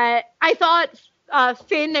 I thought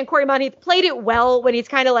Finn and Corey Monteith played it well when he's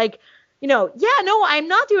kind of like, you know, yeah, no, I'm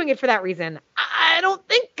not doing it for that reason. I don't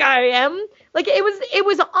think I am. Like, it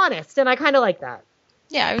was honest, and I kind of like that.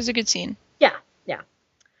 Yeah, it was a good scene. Yeah.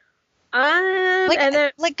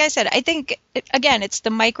 Like I said, I think, again, it's the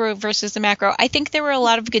micro versus the macro. I think there were a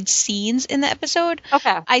lot of good scenes in the episode.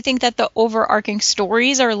 Okay. I think that the overarching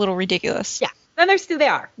stories are a little ridiculous. Yeah, and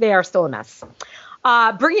they are still a mess.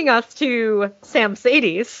 Bringing us to Sam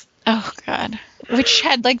Sadie's. Oh, God. Which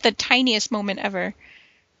had, like, the tiniest moment ever.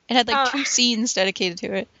 It had, like, 2 scenes dedicated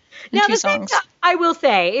to it. Now, 2 the songs. thing I will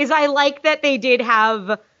say is I like that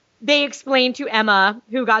they explained to Emma,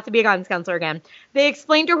 who got to be a guidance counselor again, they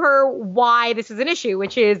explained to her why this is an issue,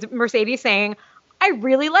 which is Mercedes saying, I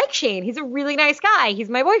really like Shane. He's a really nice guy. He's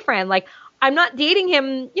my boyfriend. Like, I'm not dating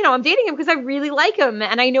him. You know, I'm dating him because I really like him,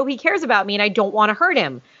 and I know he cares about me, and I don't want to hurt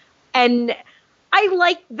him. And I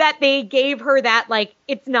like that they gave her that, like,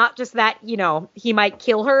 it's not just that, you know, he might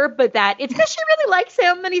kill her, but that it's because she really likes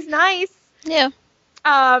him and he's nice. Yeah.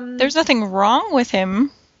 There's nothing wrong with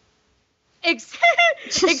him.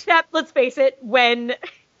 Except, let's face it,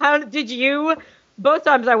 both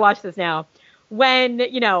times I watched this now, when,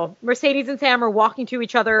 you know, Mercedes and Sam are walking to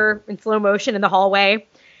each other in slow motion in the hallway,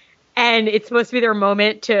 and it's supposed to be their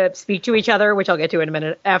moment to speak to each other, which I'll get to in a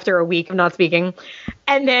minute, after a week of not speaking.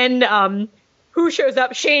 And then, who shows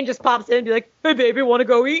up? Shane just pops in and be like, hey, baby, want to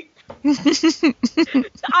go eat?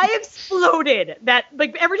 I exploded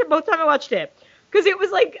both times I watched it. Because it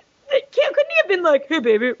was like, couldn't he have been like, hey,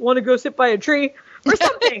 baby, want to go sit by a tree? Or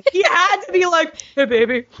something. He had to be like, hey,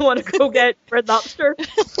 baby, want to go get Red Lobster?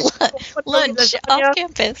 Lunch off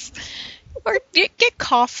campus. Or get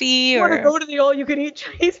coffee. Want to go to the all-you-can-eat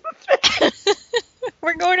Chinese buffet?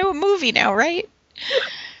 We're going to a movie now, right?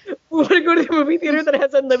 We want to go to the movie theater that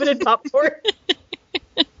has unlimited popcorn.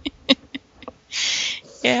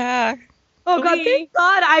 Yeah. Oh, God, thank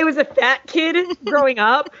God I was a fat kid growing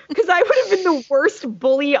up, because I would have been the worst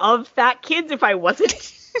bully of fat kids if I wasn't.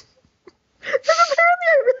 Because apparently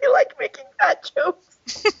I really like making fat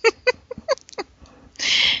jokes.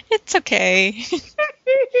 It's okay.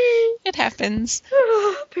 It happens.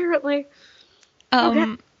 Apparently.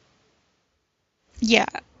 Okay. Yeah.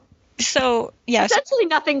 So, yes. Essentially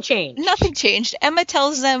nothing changed. Nothing changed. Emma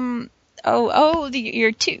tells them,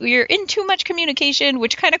 you're in too much communication,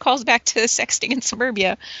 which kind of calls back to sexting in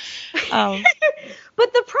suburbia.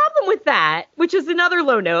 But the problem with that, which is another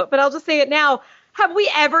low note, but I'll just say it now, have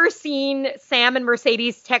we ever seen Sam and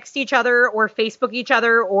Mercedes text each other or Facebook each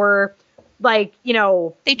other or, like, you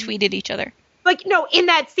know... They tweeted each other. Like, no, in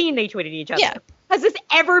that scene they tweeted each other. Yeah. Has this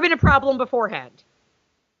ever been a problem beforehand?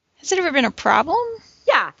 Has it ever been a problem?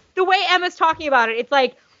 Yeah. The way Emma's talking about it, it's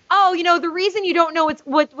like, oh, you know, the reason you don't know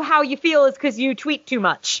how you feel is because you tweet too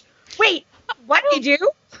much. Wait, what did you do?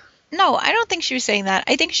 No, I don't think she was saying that.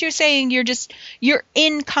 I think she was saying you're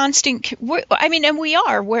in constant, and we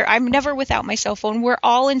are, where I'm never without my cell phone. We're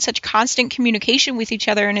all in such constant communication with each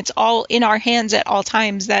other, and it's all in our hands at all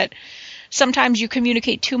times that sometimes you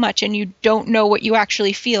communicate too much and you don't know what you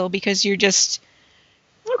actually feel because you're just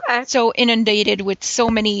so inundated with so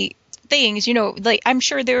many things, you know, like I'm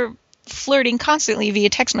sure they're flirting constantly via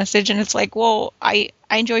text message, and it's like, well, I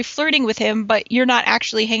I enjoy flirting with him, but you're not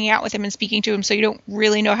actually hanging out with him and speaking to him, so you don't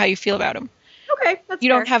really know how you feel about him. Okay, that's You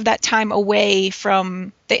fair. don't have that time away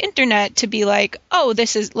from the internet to be like, oh,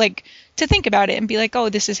 this is like, to think about it and be like, oh,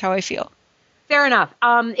 this is how I feel. Fair enough.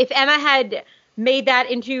 If Emma had made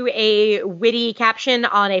that into a witty caption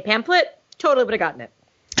on a pamphlet, totally would have gotten it.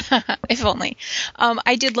 If only.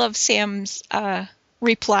 I did love Sam's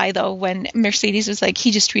reply, though, when Mercedes was like,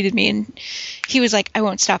 he just tweeted me, and he was like, I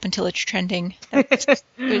won't stop until it's trending. It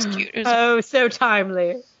was cute. It was so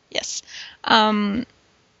timely. Yes. So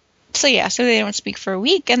they don't speak for a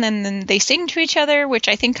week, and then they sing to each other, which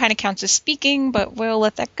I think kind of counts as speaking, but we'll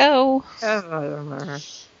let that go.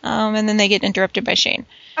 And then they get interrupted by Shane.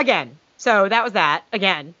 Again. So that was that.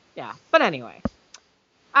 Again. Yeah. But anyway.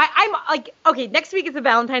 I'm like, okay, next week is the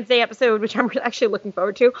Valentine's Day episode, which I'm actually looking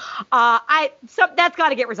forward to. That's got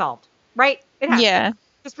to get resolved, right? It has to.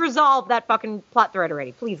 Just resolve that fucking plot thread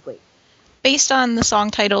already, please, Glee. Based on the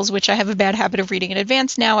song titles, which I have a bad habit of reading in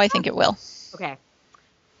advance now, I think it will. Okay.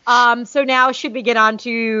 So now should we get on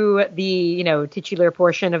to the, titular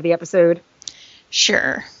portion of the episode?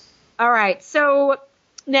 Sure. All right. So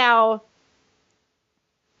now,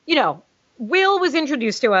 Will was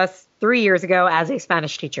introduced to us 3 years ago as a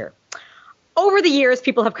Spanish teacher. Over the years,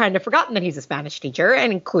 people have kind of forgotten that he's a Spanish teacher,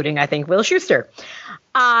 and including, I think, Will Schuester.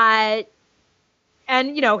 And,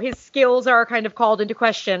 his skills are kind of called into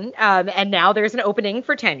question. And now there's an opening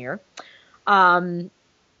for tenure. And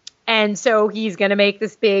so he's going to make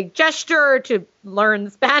this big gesture to learn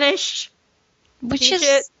Spanish. Which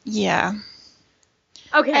is, yeah.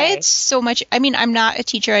 Okay. It's so much. I mean, I'm not a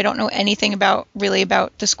teacher. I don't know anything about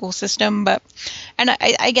the school system, and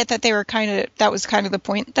I get that that was kind of the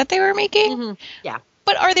point that they were making. Mm-hmm. Yeah.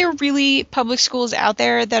 But are there really public schools out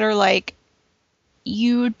there that are like,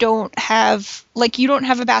 you don't have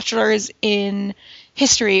a bachelor's in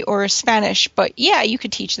history or Spanish, but yeah, you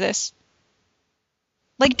could teach this?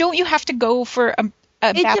 Like, don't you have to go for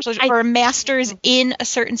a bachelor's or a master's in a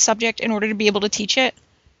certain subject in order to be able to teach it?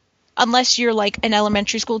 Unless you're like an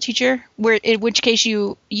elementary school teacher, in which case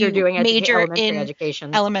you're doing major in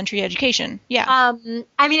elementary education. Yeah.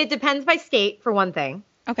 I mean, it depends by state for one thing.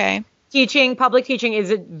 Okay. Public teaching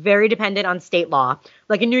is very dependent on state law.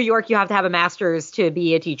 Like in New York, you have to have a master's to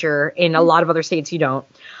be a teacher. In a lot of other states, you don't.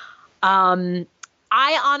 I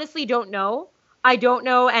honestly don't know. I don't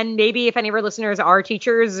know, and maybe if any of our listeners are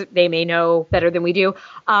teachers, they may know better than we do.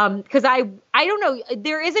 Because I don't know.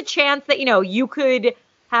 There is a chance that, you could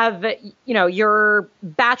have, your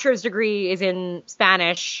bachelor's degree is in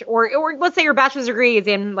Spanish, or let's say your bachelor's degree is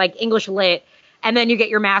in like English lit, and then you get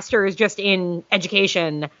your master's just in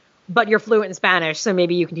education, but you're fluent in Spanish, so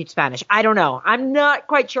maybe you can teach Spanish. I don't know. I'm not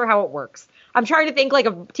quite sure how it works. I'm trying to think like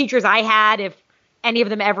of teachers I had, if any of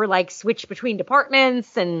them ever like switched between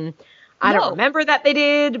departments, and I don't remember that they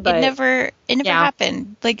did, but it never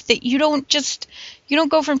happened. Like that, you don't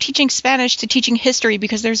go from teaching Spanish to teaching history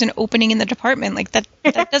because there's an opening in the department. Like that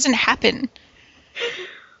doesn't happen.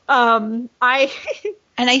 I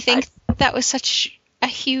think that was such a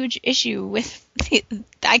huge issue with.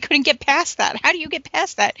 I couldn't get past that. How do you get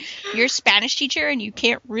past that? You're a Spanish teacher and you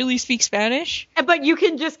can't really speak Spanish, but you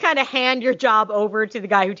can just kind of hand your job over to the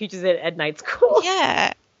guy who teaches it at night school.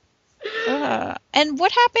 Yeah. And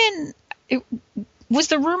what happened? Was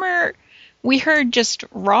the rumor we heard just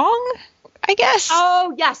wrong, I guess?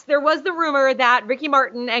 Oh, yes. There was the rumor that Ricky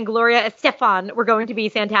Martin and Gloria Estefan were going to be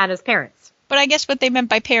Santana's parents. But I guess what they meant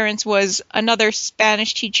by parents was another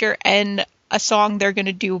Spanish teacher and a song they're going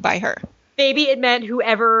to do by her. Maybe it meant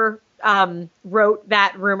whoever wrote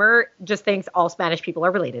that rumor just thinks all Spanish people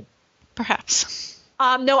are related. Perhaps.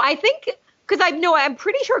 No, I think... Because I'm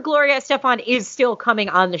pretty sure Gloria Estefan is still coming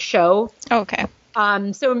on the show. Okay.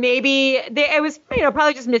 So maybe it was,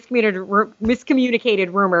 probably just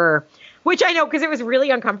miscommunicated rumor, which I know because it was really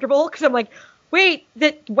uncomfortable. Because I'm like, wait,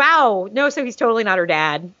 no, so he's totally not her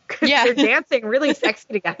dad. Because they're dancing really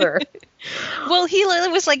sexy together. Well, he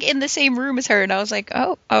was like in the same room as her, and I was like,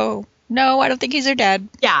 oh. No, I don't think he's her dad.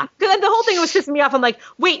 Yeah, because the whole thing was pissing me off. I'm like,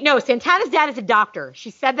 wait, no, Santana's dad is a doctor.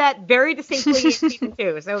 She said that very distinctly in season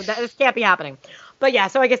 2, so this can't be happening. But yeah,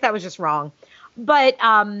 so I guess that was just wrong. But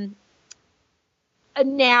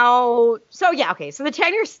now, so yeah, okay. So the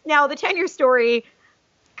tenure story,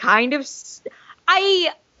 kind of,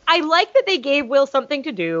 I like that they gave Will something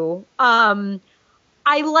to do.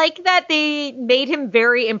 I like that they made him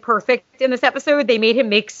very imperfect in this episode. They made him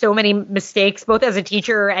make so many mistakes, both as a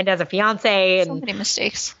teacher and as a fiance. And so many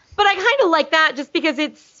mistakes. But I kind of like that just because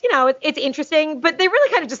it's interesting. But they really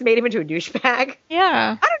kind of just made him into a douchebag.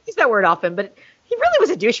 Yeah. I don't use that word often, but he really was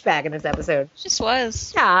a douchebag in this episode. Just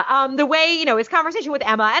was. Yeah. The way, his conversation with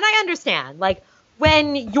Emma, and I understand, like,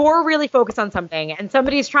 when you're really focused on something and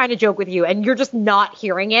somebody's trying to joke with you and you're just not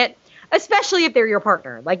hearing it, especially if they're your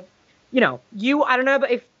partner. Like, I don't know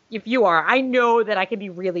if you are, I know that I can be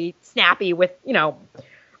really snappy with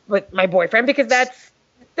my boyfriend because that's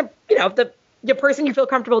the person you feel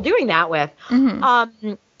comfortable doing that with.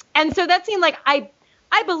 Mm-hmm. And so that scene, like, I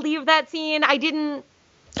believe that scene. I didn't.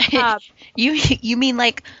 You mean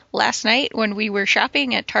like last night when we were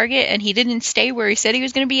shopping at Target and he didn't stay where he said he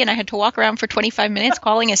was going to be, and I had to walk around for 25 minutes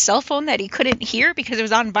calling his cell phone that he couldn't hear because it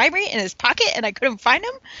was on vibrate in his pocket and I couldn't find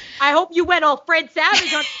him? I hope you went all Fred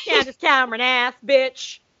Savage on Candace Cameron ass,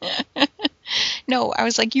 bitch. No, I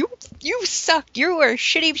was like, you suck. You were a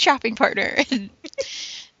shitty shopping partner. And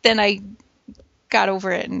then I got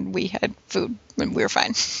over it and we had food and we were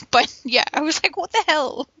fine. But yeah, I was like, what the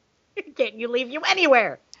hell? Can't you leave you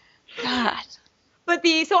anywhere? God. But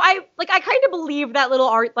I kind of believe that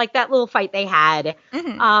little fight they had.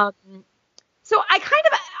 Mm-hmm. So I kind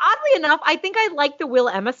of, oddly enough, I think I like the Will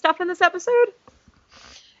Emma stuff in this episode.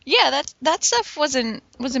 Yeah, that stuff wasn't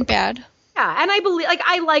bad. Yeah, and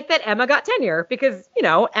I like that Emma got tenure because,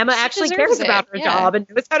 Emma actually cares about her job and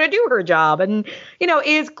knows how to do her job and,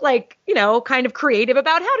 is kind of creative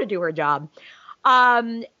about how to do her job.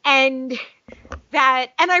 And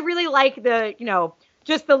I really like the,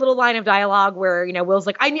 just the little line of dialogue where, Will's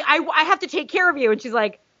like, I have to take care of you. And she's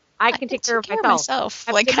like, I can take care of myself.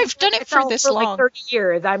 I've done it for this long. 30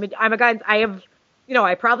 years. I'm a guy, I have,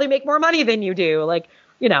 I probably make more money than you do.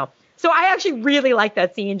 So I actually really like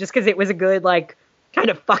that scene just because it was a good, kind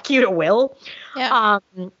of fuck you to Will. Yeah.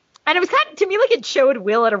 And it was kind of, to me, it showed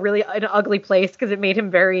Will at an ugly place because it made him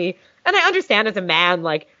very, and I understand as a man,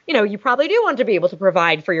 you probably do want to be able to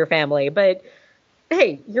provide for your family, but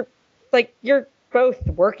hey, you're both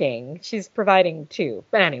working. She's providing too.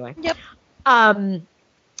 But anyway. Yep.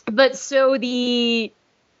 But so I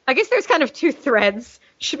guess there's kind of two threads.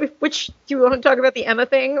 Which do you want to talk about the Emma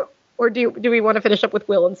thing? Or do we want to finish up with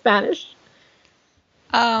Will in Spanish?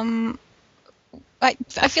 I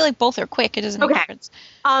feel like both are quick. It doesn't make a difference.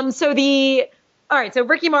 So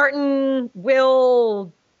Ricky Martin,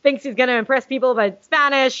 Will thinks he's going to impress people by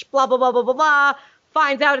Spanish, blah, blah, blah, blah, blah, blah.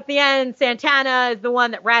 Finds out at the end Santana is the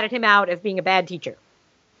one that ratted him out as being a bad teacher.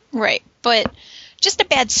 Right, but just a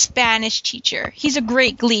bad Spanish teacher. He's a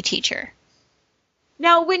great Glee teacher.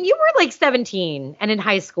 Now, when you were 17 and in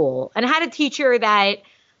high school and had a teacher that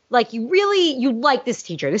you liked this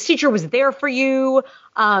teacher was there for you,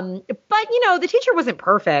 but the teacher wasn't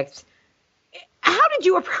perfect. How did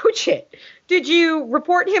you approach it? Did you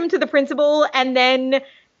report him to the principal and then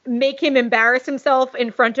make him embarrass himself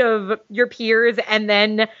in front of your peers and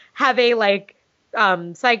then have a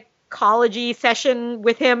psychology session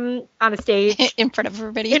with him on a stage in front of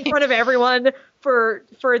everybody, in front of everyone for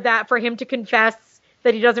him to confess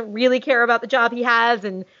that he doesn't really care about the job he has?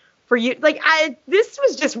 And for you, this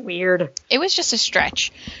was just weird. It was just a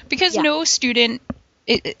stretch because no student,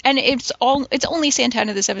 it's only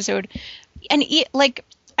Santana this episode, and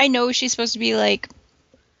I know she's supposed to be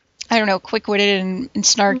quick-witted and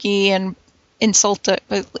snarky and insults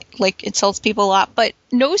people a lot, but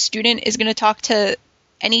no student is going to talk to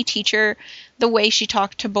any teacher the way she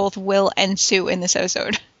talked to both Will and Sue in this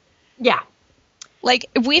episode. Yeah.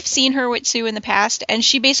 We've seen her with Sue in the past, and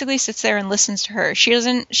she basically sits there and listens to her. She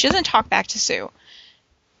doesn't talk back to Sue.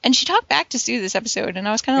 And she talked back to Sue this episode, and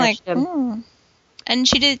I was kind of And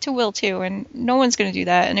she did it to Will, too, and no one's going to do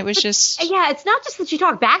that, and it was just... Yeah, it's not just that she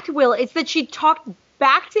talked back to Will, it's that she talked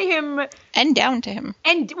back to him... And down to him.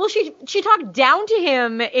 And, well, she talked down to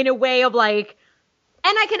him in a way of, and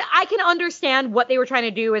I can understand what they were trying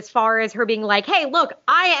to do as far as her being like, hey, look,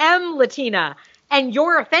 I am Latina, and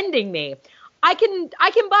you're offending me. I can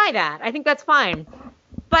buy that. I think that's fine.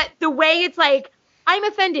 But the way it's I'm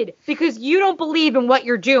offended because you don't believe in what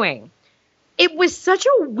you're doing. It was such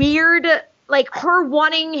a weird, her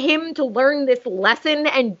wanting him to learn this lesson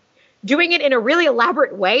and doing it in a really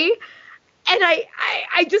elaborate way. And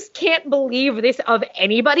I just can't believe this of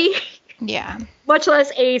anybody. Yeah. Much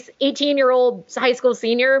less a 18-year-old high school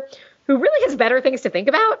senior who really has better things to think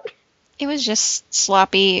about. It was just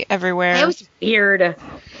sloppy everywhere. It was weird.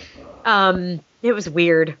 It was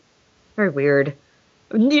weird. Very weird.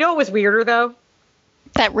 You know what was weirder, though?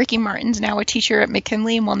 That Ricky Martin's now a teacher at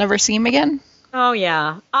McKinley and we'll never see him again. Oh,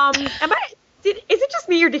 yeah. Is it just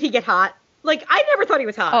me or did he get hot? I never thought he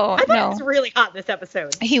was hot. Oh, I thought he was really hot this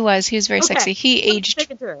episode. He was very sexy. He aged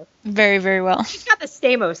very, very well. He's got the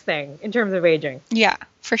Stamos thing in terms of aging. Yeah,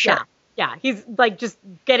 for sure. Yeah. He's just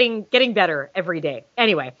getting better every day.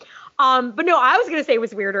 Anyway. But no, I was going to say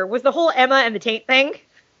was weirder was the whole Emma and the taint thing.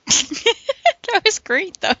 That was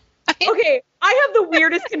great, though. Okay, I have the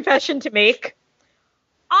weirdest confession to make.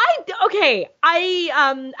 I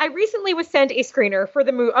recently was sent a screener for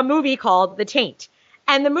a movie called The Taint.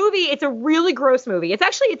 And the movie, it's a really gross movie.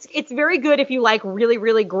 It's very good if you like really,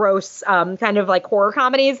 really gross kind of like horror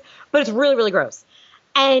comedies, but it's really, really gross.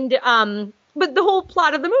 And but the whole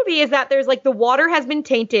plot of the movie is that there's like the water has been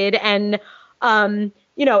tainted and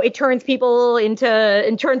it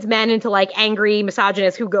turns men into like angry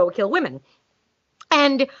misogynists who go kill women.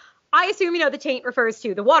 And I assume, the taint refers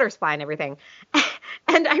to the water supply and everything.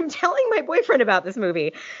 And I'm telling my boyfriend about this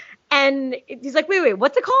movie. And he's like, wait,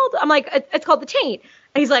 what's it called? I'm like, it's called The Taint.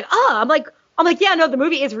 And he's like, I'm like, yeah, no, the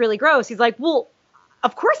movie is really gross. He's like, well,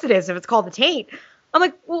 of course it is if it's called The Taint. I'm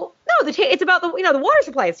like, well, no, the taint, it's about the water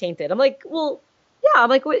supply is tainted. I'm like, well, yeah. I'm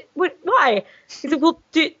like, what, why? He's like, well,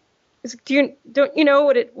 don't you know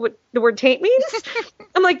what the word taint means?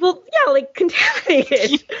 I'm like, well, yeah, like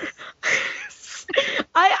contaminated.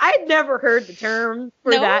 I'd never heard the term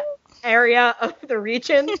for that area of the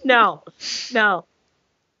region. No,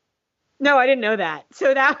 I didn't know that.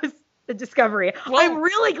 So that was the discovery. Well, I'm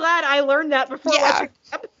really glad I learned that before watching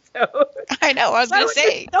the episode. I know. I was going to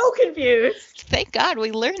say. So confused. Thank God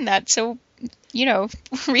we learned that so,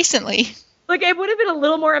 recently. Like, it would have been a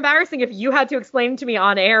little more embarrassing if you had to explain to me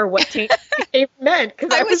on air what taint meant.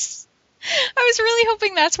 Because I was really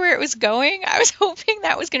hoping that's where it was going. I was hoping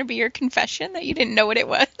that was going to be your confession, that you didn't know what it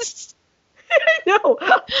was. No.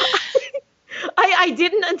 I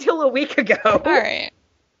didn't until a week ago. All right.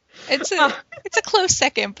 It's a close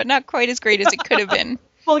second, but not quite as great as it could have been.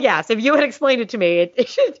 Well, yes, if you had explained it to me, it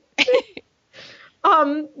should.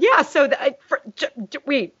 Yeah. So,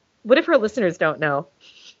 wait. What if her listeners don't know?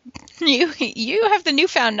 You have the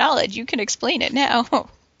newfound knowledge. You can explain it now.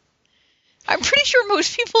 I'm pretty sure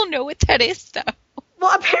most people know what that is, though.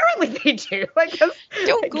 Well, apparently they do.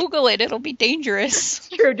 Don't Google it. It'll be dangerous.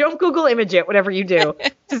 True. Don't Google image it, whatever you do.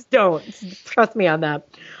 Just don't. Trust me on that.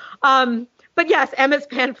 But yes, Emma's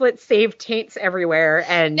pamphlet saved taints everywhere,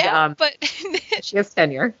 and but she has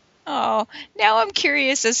tenure. Oh, now I'm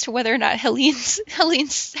curious as to whether or not Helene's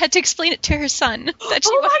had to explain it to her son. That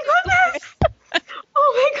she my goodness!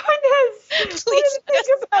 Oh my goodness! Please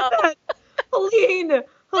think about that, Helene.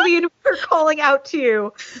 Helene, we're calling out to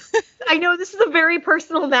you. I know this is a very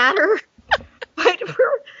personal matter, but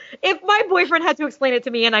if my boyfriend had to explain it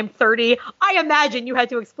to me and I'm 30, I imagine you had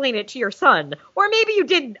to explain it to your son. Or maybe you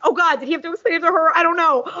didn't. Oh, God, did he have to explain it to her? I don't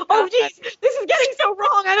know. Oh, geez, this is getting so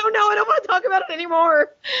wrong. I don't know. I don't want to talk about it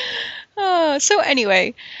anymore. So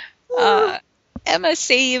anyway, Emma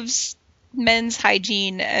saves men's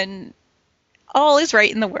hygiene and all is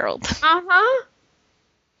right in the world.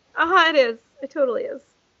 It is. It totally is.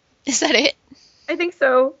 Is that it? I think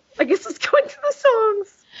so. I guess let's go into the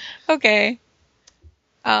songs. Okay.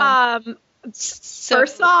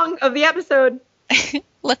 First song of the episode.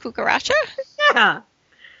 La Cucaracha? Yeah.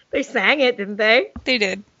 They sang it, didn't they? They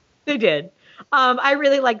did. They did. I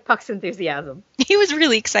really liked Puck's enthusiasm. He was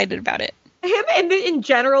really excited about it. Him and in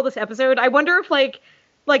general, this episode, I wonder if like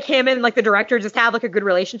him and like the director just have like a good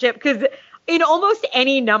relationship, because in almost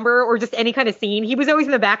any number or just any kind of scene, he was always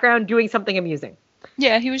in the background doing something amusing.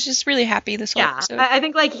 Yeah, he was just really happy this whole episode. I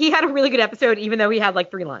think like he had a really good episode, even though he had like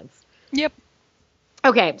 3 lines. Yep.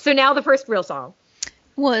 Okay, so now the first real song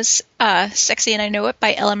was Sexy and I Know It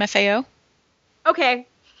by LMFAO. Okay.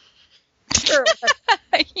 Sure.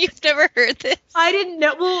 You've never heard this? I didn't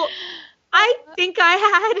know. Well, I think I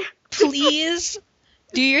had. Please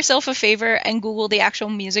do yourself a favor and Google the actual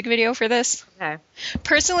music video for this. Okay.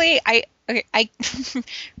 Personally, I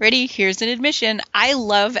ready? Here's an admission. I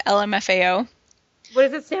love LMFAO. What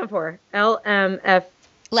does it stand for? LMF.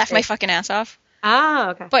 Laugh my fucking ass off.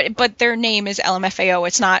 Ah, okay. But their name is LMFAO.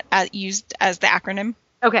 It's not used as the acronym.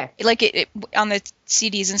 Okay. Like it on the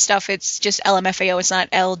CDs and stuff, it's just LMFAO. It's not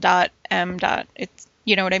L.M. It's,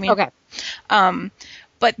 you know what I mean? Okay.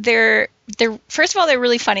 But they're first of all, they're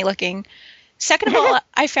really funny looking. Second of all,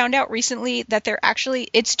 I found out recently that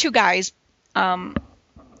it's 2 guys. And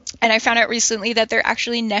I found out recently that they're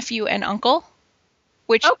actually nephew and uncle,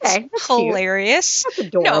 which is hilarious. That's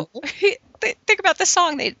adorable. No, think about the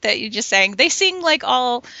song that you just sang. They sing like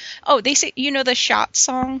they sing, the shot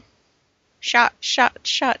song? Shot, shot,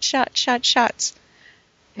 shot, shot, shot, shots.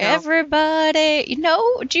 No. Everybody,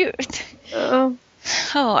 do you? Oh,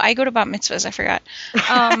 I go to bat mitzvahs. I forgot.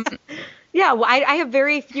 Yeah, well, I have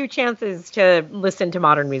very few chances to listen to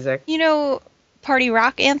modern music. Party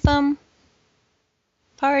rock anthem.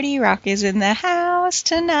 Party rock is in the house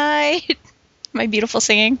tonight. My beautiful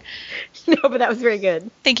singing. No, but that was very good.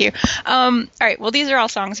 Thank you. All right. Well, these are all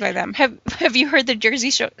songs by them. Have you heard the Jersey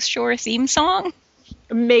Shore theme song?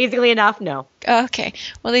 Amazingly enough, no. Okay.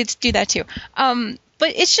 Well, they do that too.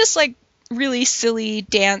 But it's just like really silly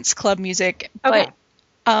dance club music. Okay.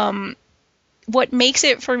 But what makes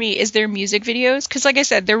it for me is their music videos, because like I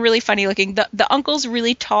said, they're really funny looking. The uncle's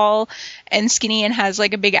really tall and skinny and has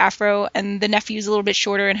like a big afro, and the nephew's a little bit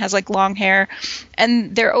shorter and has like long hair,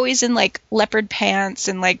 and they're always in like leopard pants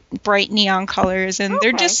and like bright neon colors, and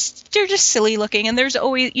they're just silly looking. And there's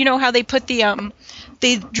always, you know how they put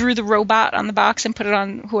they drew the robot on the box and put it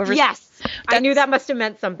on whoever's. Yes. I knew that must have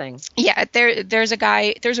meant something. Yeah, there's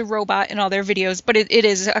a robot in all their videos, but it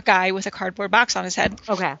is a guy with a cardboard box on his head.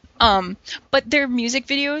 Okay. But their music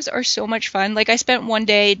videos are so much fun. Like, I spent one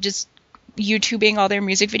day just YouTubing all their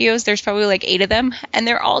music videos. There's probably like 8 of them, and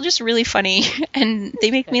they're all just really funny, and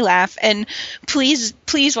they make me laugh. And please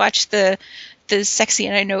watch the Sexy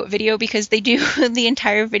and I Know It video, because they do the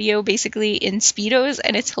entire video basically in Speedos,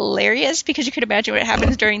 and it's hilarious because you could imagine what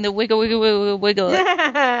happens during the wiggle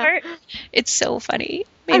part. It's so funny.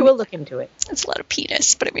 I will look into it. It's a lot of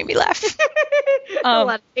penis, but it made me laugh. A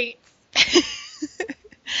lot of dates.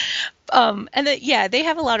 And they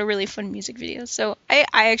have a lot of really fun music videos, so I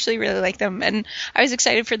actually really like them, and I was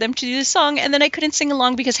excited for them to do the song, and then I couldn't sing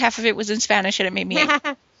along because half of it was in Spanish, and it made me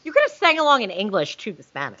angry. You could have sang along in English to the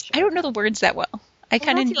Spanish. I don't know the words that well. I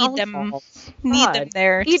kind of need them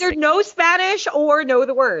there. Either know Spanish or know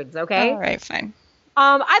the words, okay? All right, fine.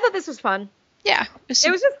 I thought this was fun. Yeah. It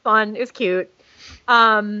was just fun. It was cute.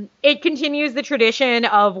 It continues the tradition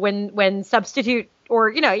of when substitute, or,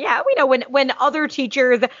 we know when other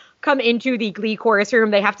teachers come into the Glee chorus room,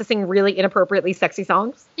 they have to sing really inappropriately sexy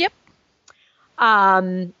songs. Yep.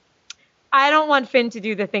 I don't want Finn to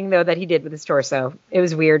do the thing, though, that he did with his torso. It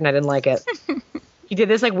was weird, and I didn't like it. He did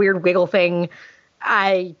this, like, weird wiggle thing.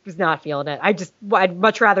 I was not feeling it. I'd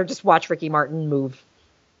much rather just watch Ricky Martin move.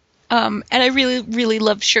 And I really, really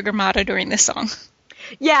loved Sugar Mata during this song.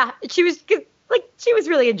 Yeah, she was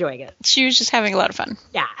really enjoying it. She was just having a lot of fun.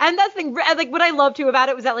 Yeah, and that's the thing, like, what I loved, too, about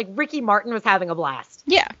it was that, like, Ricky Martin was having a blast.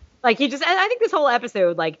 Yeah. Like, and I think this whole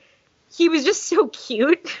episode, like, he was just so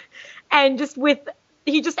cute, and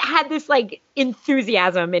he just had this, like,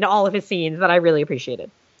 enthusiasm in all of his scenes that I really appreciated.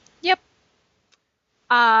 Yep.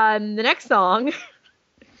 The next song.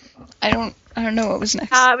 I don't know what was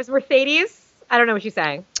next. It was Mercedes. I don't know what she's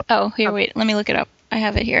saying. Oh, here, wait. Let me look it up. I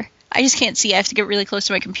have it here. I just can't see. I have to get really close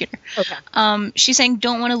to my computer. Okay. She's saying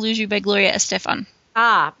Don't Want to Lose You by Gloria Estefan.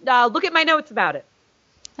 Look at my notes about it.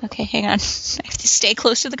 Okay, hang on. I have to stay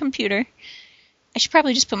close to the computer. I should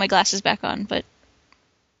probably just put my glasses back on, but...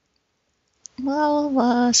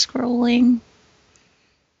 scrolling.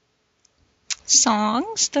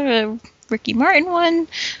 Songs, the Ricky Martin one.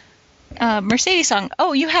 Mercedes song.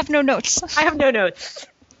 Oh, you have no notes. I have no notes.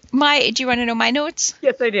 Do you want to know my notes?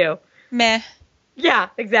 Yes, I do. Meh. Yeah,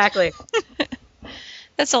 exactly.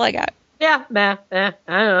 That's all I got. Yeah, meh. I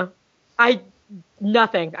don't know.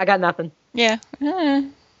 Nothing. I got nothing. Yeah.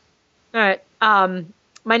 All right. The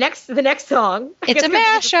next song. It's a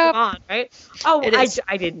mashup. On, right? Oh,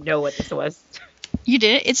 I didn't know what this was. You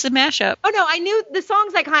did? It's a mashup. Oh no, I knew the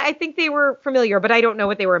songs. I think they were familiar, but I don't know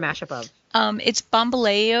what they were a mashup of. It's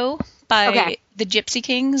Bamboleo by the Gypsy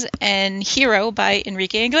Kings and Hero by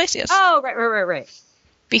Enrique Iglesias. Oh, right.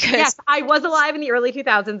 Because yes, I was alive in the early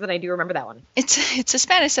 2000s, and I do remember that one. It's a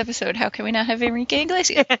Spanish episode. How can we not have Enrique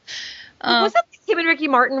Iglesias? Wasn't him and Ricky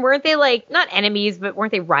Martin? Weren't they like not enemies, but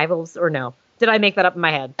weren't they rivals? Or no? Did I make that up in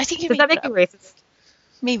my head? I think does that make you racist?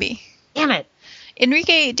 Maybe. Damn it.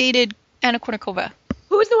 Enrique dated Anna Kournikova.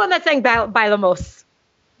 Who was the one that sang Bailamos?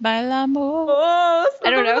 Bailamos. Oh, I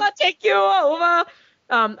don't know. Take you over.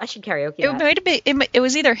 I should karaoke it might have been. It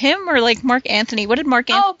was either him or like Mark Anthony. What did Mark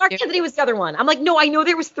Anthony? Oh, Mark Anthony was the other one. I'm like, no, I know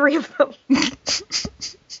there was 3 of them.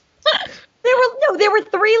 There were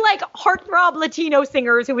 3 like heartthrob Latino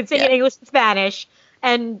singers who would sing in English and Spanish,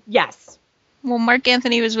 and yes. Well, Mark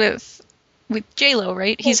Anthony was with J-Lo,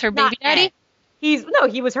 right? He's her baby daddy. He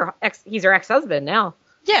was her ex. He's her ex-husband now.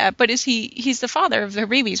 Yeah, but he's the father of their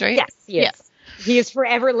babies, right? Yes, he is. Yeah. He is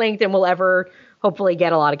forever linked and will ever hopefully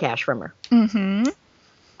get a lot of cash from her. Mm-hmm.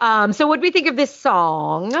 So what do we think of this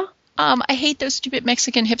song? I hate those stupid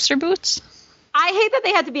Mexican hipster boots. I hate that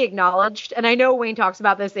they had to be acknowledged, and I know Wayne talks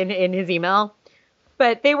about this in his email,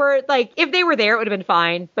 but they were, like, if they were there, it would have been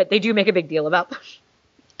fine, but they do make a big deal about them.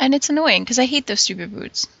 And it's annoying, because I hate those stupid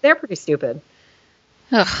boots. They're pretty stupid.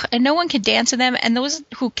 Ugh, and no one can dance in them, and those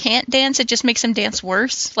who can't dance, it just makes them dance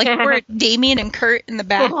worse. Like, we're Damien and Kurt in the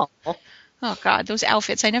back. Oh, God, those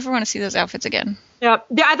outfits. I never want to see those outfits again. Yeah,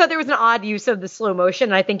 I thought there was an odd use of the slow motion,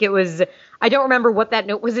 and I think it was, I don't remember what that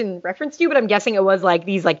note was in reference to, but I'm guessing it was, like,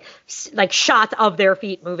 these, like shots of their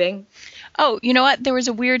feet moving. Oh, you know what? There was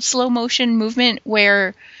a weird slow motion movement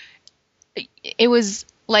where it was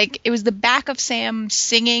like, it was the back of Sam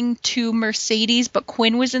singing to Mercedes, but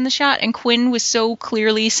Quinn was in the shot, and Quinn was so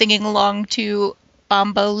clearly singing along to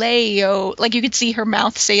Bamboleo. Like, you could see her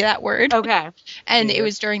mouth say that word. Okay. And weird. It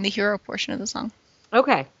was during the hero portion of the song.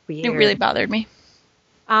 Okay. Weird. It really bothered me.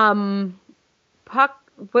 Puck,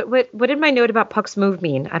 what did my note about Puck's move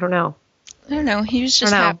mean? I don't know. He was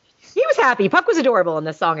just happy. He was happy. Puck was adorable in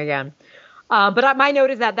this song again. But my note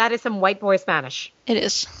is that is some white boy Spanish. It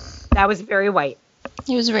is. That was very white.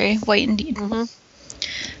 It was very white indeed. Mm-hmm.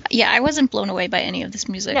 Yeah, I wasn't blown away by any of this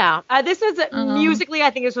music. Yeah, this was musically.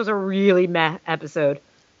 I think this was a really meh episode.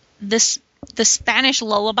 The Spanish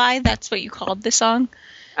lullaby. That's what you called this song.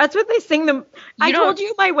 That's what they sing them. I told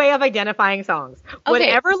you my way of identifying songs. Okay.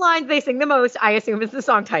 Whatever lines they sing the most, I assume is the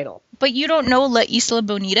song title. But you don't know La Isla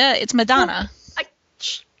Bonita. It's Madonna.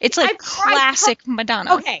 It's like classic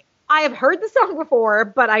Madonna. Okay, I have heard the song before,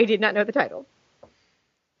 but I did not know the title.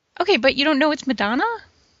 Okay, but you don't know it's Madonna?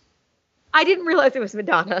 I didn't realize it was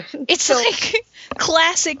Madonna. It's like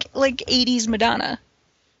classic, like 80s Madonna.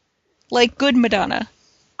 Like good Madonna.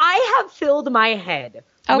 I have filled my head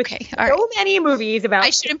with so many movies about. I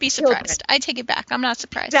shouldn't be surprised. I take it back. I'm not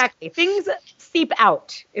surprised. Exactly. Things seep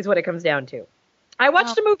out is what it comes down to. I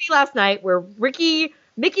watched a movie last night where Mickey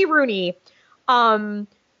Rooney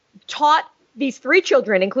taught these 3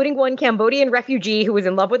 children, including one Cambodian refugee who was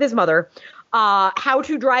in love with his mother, how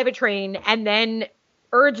to drive a train, and then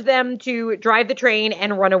urged them to drive the train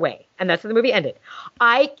and run away. And that's how the movie ended.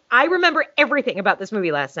 I remember everything about this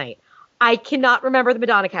movie last night. I cannot remember the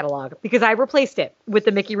Madonna catalog because I replaced it with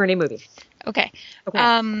the Mickey Rooney movie. Okay.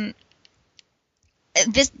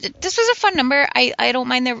 This was a fun number. I don't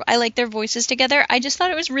mind I like their voices together. I just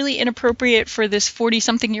thought it was really inappropriate for this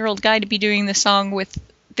 40-something-year-old guy to be doing this song with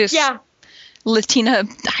this Latina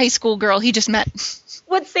high school girl he just met.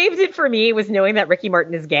 What saved it for me was knowing that Ricky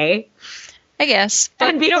Martin is gay. I guess. But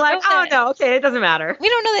and being like, okay, it doesn't matter. We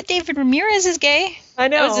don't know that David Ramirez is gay. I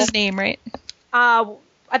know. That was his name, right?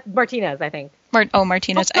 Martinez, I think.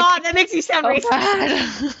 Martinez. Oh, God, that makes you sound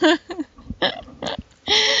racist.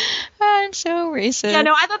 I'm so racist. Yeah,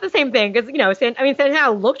 no, I thought the same thing. Because,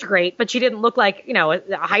 Santana looked great, but she didn't look like,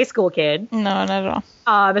 a high school kid. No, not at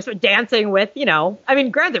all. Dancing with,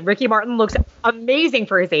 granted, Ricky Martin looks amazing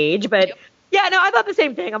for his age, but I thought the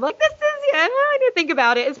same thing. I'm like, I didn't think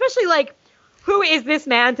about it. Especially, who is this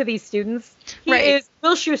man to these students? He is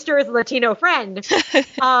Will Schuster's Latino friend,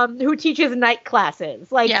 who teaches night classes.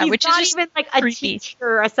 He's not even a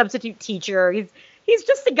teacher, a substitute teacher. He's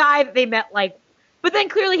just a guy that they met, but then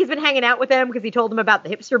clearly he's been hanging out with them because he told them about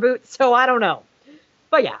the hipster boots. So I don't know.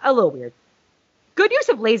 But yeah, a little weird. Good use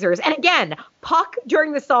of lasers. And again, Puck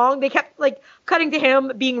during the song, they kept cutting to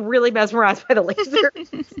him being really mesmerized by the laser. Puck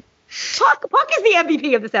is the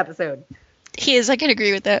MVP of this episode. He is. I can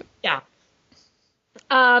agree with that. Yeah.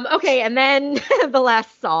 Okay, and then the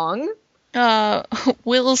last song.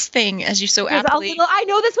 Will's Thing, as you so aptly. I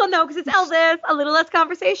know this one, though, because it's Elvis. A little less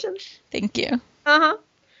conversation. Thank you. Uh-huh.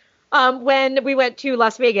 When we went to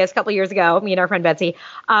Las Vegas a couple years ago, me and our friend Betsy,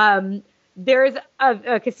 there's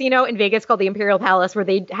a casino in Vegas called the Imperial Palace where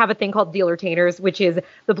they have a thing called dealertainers, which is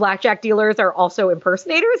the blackjack dealers are also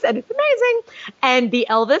impersonators, and it's amazing. And the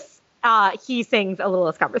Elvis, he sings A Little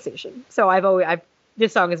Less Conversation. So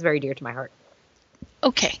this song is very dear to my heart.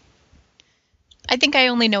 Okay. I think I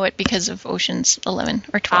only know it because of Ocean's 11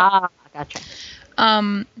 or 12. Ah, gotcha.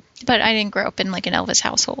 But I didn't grow up in an Elvis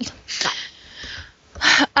household.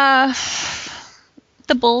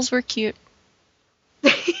 The bulls were cute.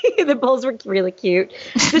 The bulls were really cute.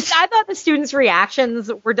 I thought the students' reactions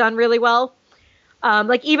were done really well.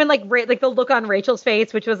 Even the look on Rachel's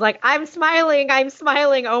face, which was like, I'm smiling.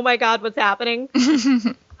 Oh my God, what's happening?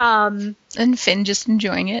 And Finn just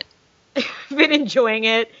enjoying it. Been enjoying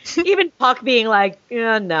it. Even Puck being like,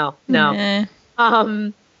 no. Because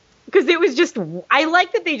it was just, I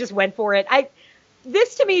like that they just went for it.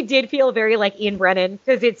 This to me did feel very like Ian Brennan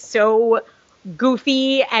because it's so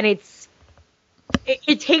goofy and it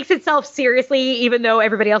takes itself seriously even though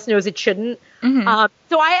everybody else knows it shouldn't. Mm-hmm.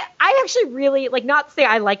 So I actually really not to say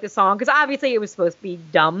I like the song because obviously it was supposed to be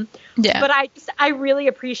dumb. Yeah. But I really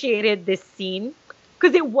appreciated this scene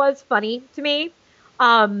because it was funny to me.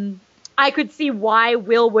 I could see why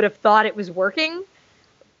Will would have thought it was working,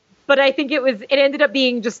 but I think it ended up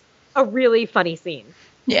being just a really funny scene.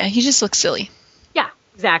 Yeah, he just looks silly. Yeah,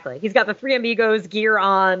 exactly. He's got the Three Amigos gear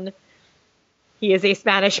on. He is a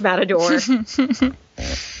Spanish matador.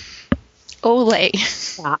 Ole.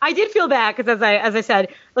 Yeah, I did feel bad because as I said,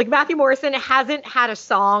 Matthew Morrison hasn't had a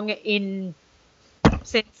song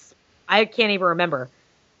since I can't even remember.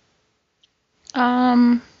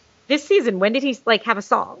 This season, when did he have a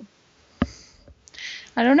song?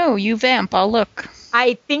 I don't know. You vamp. I'll look.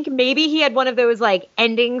 I think maybe he had one of those like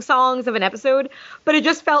ending songs of an episode, but it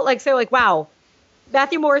just felt like wow.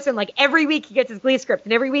 Matthew Morrison, like every week he gets his Glee script,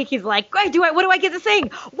 and every week he's like, what do I get to sing?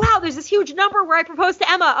 Wow, there's this huge number where I propose to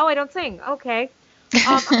Emma. Oh, I don't sing. Okay.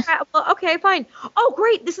 Okay, fine. Oh,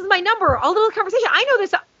 great. This is my number. A little conversation. I know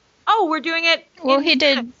this. Oh, we're doing it. Well, he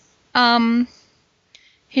did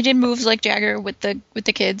Moves Like Jagger with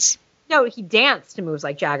the kids. No, he danced to Moves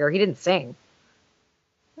Like Jagger. He didn't sing.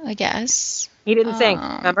 I guess. He didn't sing.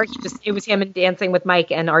 Remember? It was him and dancing with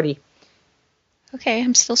Mike and Artie. Okay,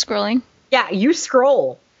 I'm still scrolling. Yeah, you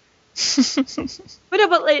scroll. but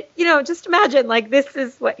just imagine, like, this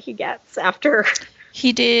is what he gets after.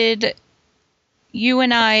 He did You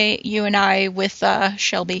and I with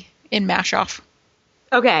Shelby in Mash Off.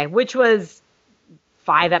 Okay, which was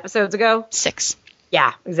 5 episodes ago? 6.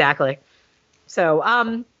 Yeah, exactly. So,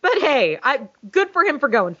 but hey, good for him for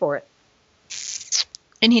going for it.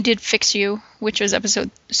 And he did Fix You, which was episode...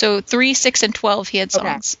 So 3, 6, and 12 he had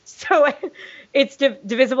songs. Okay. So it's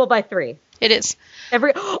divisible by 3. It is.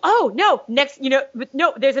 No,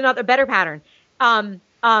 there's another better pattern.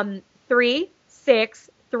 3, 6,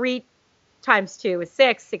 3 times 2 is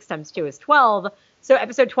 6, 6 times 2 is 12. So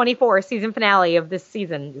episode 24, season finale of this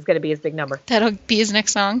season, is going to be his big number. That'll be his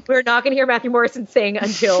next song. We're not going to hear Matthew Morrison sing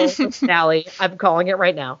until the finale. I'm calling it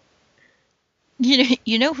right now.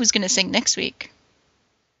 You know who's going to sing next week?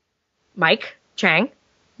 Mike Chang?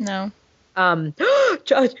 No. Jeff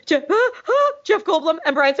Goldblum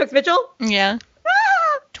and Brian Stokes Mitchell? Yeah.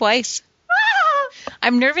 Twice.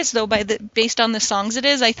 I'm nervous though based on the songs it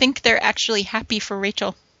is. I think they're actually happy for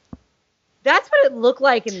Rachel. That's what it looked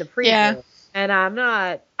like in the preview. Yeah. And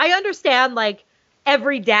I understand, like,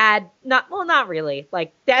 every dad, not really.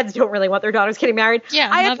 Like, dads don't really want their daughters getting married. Yeah,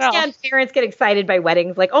 I understand parents get excited by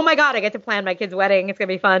weddings. Like, oh my God, I get to plan my kid's wedding. It's going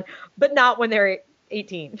to be fun. But not when they're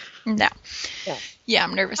 18. No. Yeah,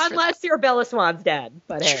 I'm nervous. Unless you're Bella Swan's dad.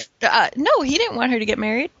 But hey. No, he didn't want her to get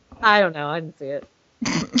married. I don't know. I didn't see it.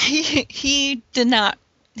 He did not.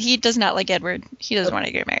 He does not like Edward. He doesn't want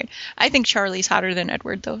to get married. I think Charlie's hotter than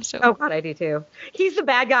Edward, though. So. Oh God, I do too. He's the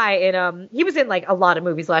bad guy in he was in like a lot of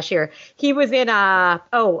movies last year. He was in Drive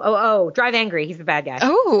Angry. He's the bad guy.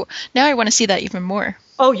 Oh, now I want to see that even more.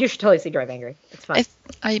 Oh, you should totally see Drive Angry. It's fun.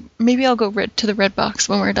 Maybe I'll go to the Red Box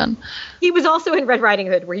when we're done. He was also in Red Riding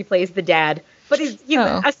Hood, where he plays the dad, but he's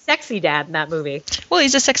a sexy dad in that movie. Well,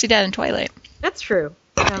 he's a sexy dad in Twilight. That's true.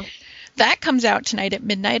 Yeah. That comes out tonight at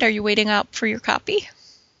midnight. Are you waiting up for your copy?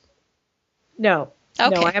 No.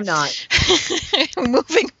 Okay. No, I am not.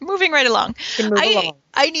 moving right along. Along.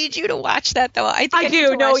 I need you to watch that though. I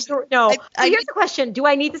do. No. Here's the question: do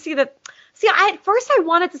I need to see the? See, at first I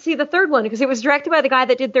wanted to see the third one because it was directed by the guy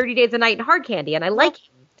that did 30 Days a Night and Hard Candy, and I like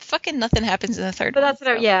him. Fucking nothing happens in the third one. But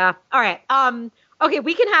that's yeah. All right. Okay,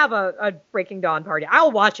 we can have a Breaking Dawn party.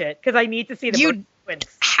 I'll watch it because I need to see the. You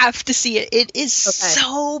have to see it. It is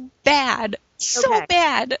so bad. So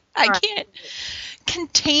bad. I can't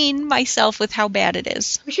contain myself with how bad it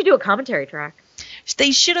is. We should do a commentary track.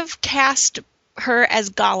 They should have cast her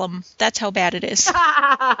as Gollum. That's how bad it is.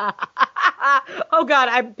 Oh God,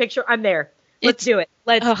 I'm there. Let's do it.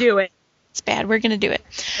 Let's do it. It's bad. We're gonna do it.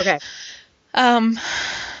 Okay.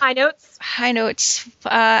 High notes.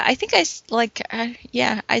 I think I like.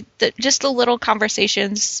 Just the little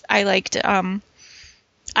conversations. I liked.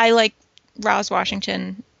 I like Roz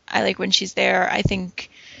Washington. I like when she's there. I think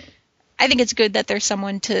it's good that there's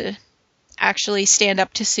someone to actually stand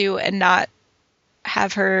up to Sue and not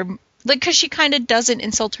have her, like, because she kind of doesn't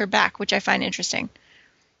insult her back, which I find interesting.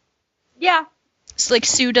 Yeah. It's like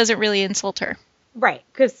Sue doesn't really insult her. Right,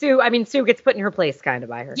 because Sue gets put in her place kind of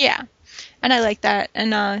by her. Yeah, and I like that.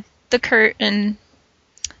 And the Kurt and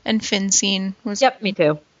Finn scene was... Yep, me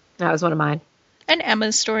too. That was one of mine. And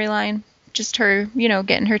Emma's storyline, just her,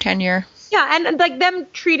 getting her tenure. Yeah, and like them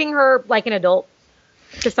treating her like an adult.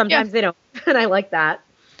 Because sometimes they don't, and I like that.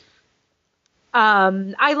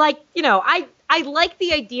 I like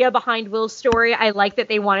the idea behind Will's story. I like that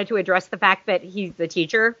they wanted to address the fact that he's a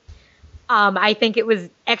teacher. I think it was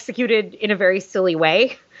executed in a very silly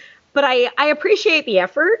way, but I appreciate the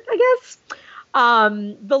effort, I guess.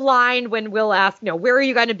 The line when Will asks, where are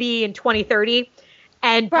you going to be in 2030?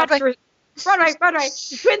 And Broadway,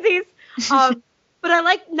 twinsies. But I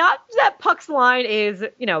like not that Puck's line is,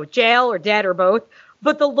 jail or dead or both,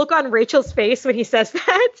 but the look on Rachel's face when he says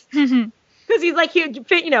that. Because he's like,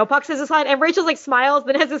 Puck says this line, and Rachel's like smiles,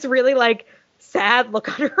 then has this really like sad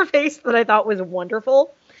look on her face that I thought was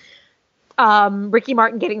wonderful. Ricky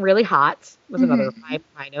Martin getting really hot was another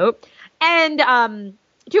high note. And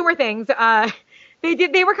 2 more things.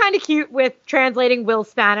 They were kind of cute with translating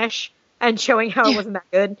Will's Spanish and showing how it wasn't that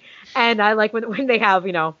good. And I like when they have,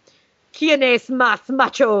 "Quién es más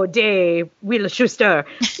macho de Will Schuester,"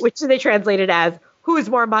 which they translated as "Who is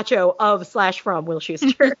more macho of/from Will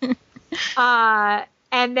Schuester."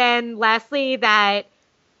 And then lastly, that,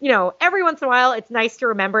 every once in a while, it's nice to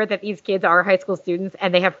remember that these kids are high school students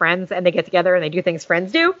and they have friends and they get together and they do things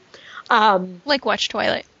friends do. Like watch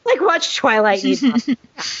Twilight.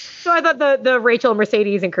 So I thought the Rachel,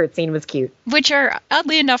 Mercedes, and Kurt scene was cute. Which are,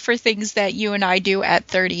 oddly enough, for things that you and I do at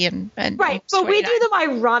 30 and right, but 29. We do them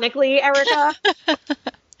ironically, Erica.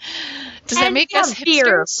 Does that make us hipsters?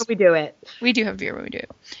 Beer when we do it. We do have beer when we do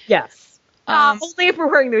it. Yes. Only if we're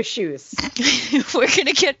wearing those shoes. We're going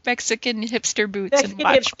to get Mexican hipster boots and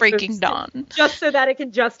watch Breaking Dawn. Just so that it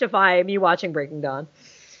can justify me watching Breaking Dawn.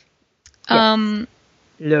 Yes.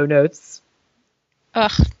 Low notes.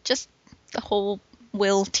 Just the whole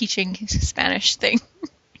Will teaching Spanish thing.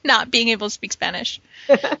 Not being able to speak Spanish.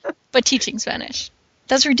 But teaching Spanish.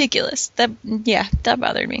 That's ridiculous. That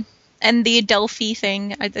bothered me. And the Adelphi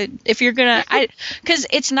thing, if you're going to... Because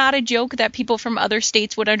it's not a joke that people from other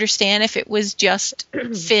states would understand if it was just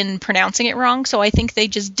Finn pronouncing it wrong. So I think they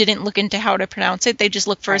just didn't look into how to pronounce it. They just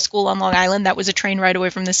looked for a school on Long Island that was a train ride away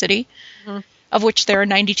from the city, of which there are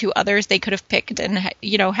 92 others they could have picked and,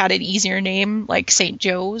 had an easier name, like St.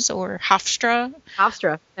 Joe's or Hofstra.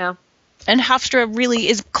 Hofstra, yeah. And Hofstra really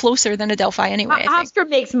is closer than Adelphi anyway, Hofstra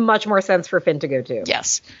makes much more sense for Finn to go to.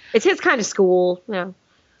 Yes. It's his kind of school,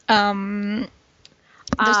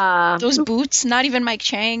 those boots, not even Mike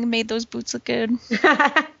Chang made those boots look good.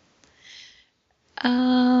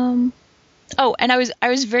 And I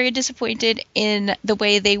was very disappointed in the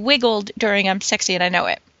way they wiggled during "I'm Sexy and I Know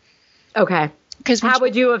It." Okay. How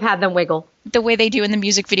would you have had them wiggle? The way they do in the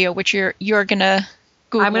music video, which you're gonna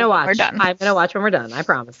Google. I'm gonna watch. When we're done. I'm gonna watch when we're done. I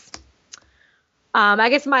promise. I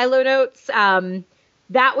guess my low notes.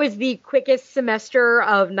 That was the quickest semester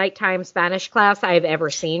of nighttime Spanish class I've ever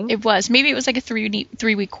seen. It was. Maybe it was like a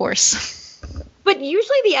 3-week course. But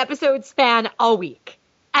usually the episodes span a week.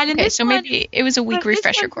 And in this one, maybe it was a week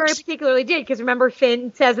refresher course. Very particularly did, because remember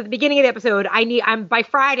Finn says at the beginning of the episode, by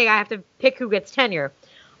Friday I have to pick who gets tenure.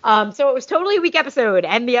 So it was totally a week episode,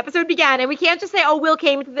 and the episode began, and we can't just say, Will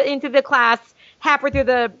came into the class halfway through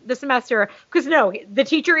the semester, because no, the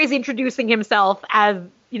teacher is introducing himself as,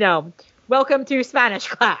 welcome to Spanish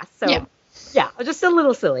class. So, yeah just a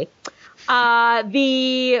little silly.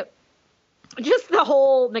 We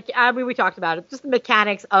talked about it, just the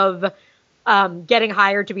mechanics of getting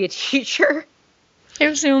hired to be a teacher. It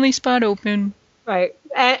was the only spot open. Right.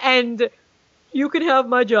 And you can have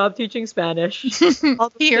my job teaching Spanish.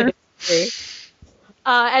 Here.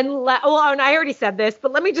 And I already said this,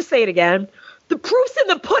 but let me just say it again. The proof's in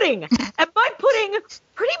the pudding. And my pudding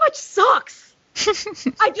pretty much sucks.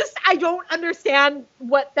 I don't understand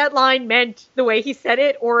what that line meant, the way he said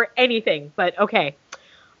it, or anything, but okay.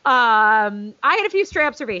 I had a few stray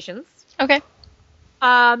observations. Okay.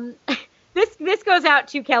 This goes out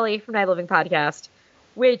to Kelly from Night Living Podcast,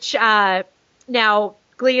 which now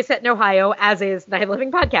Glee is set in Ohio, as is Night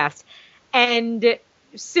Living Podcast. And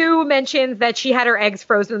Sue mentions that she had her eggs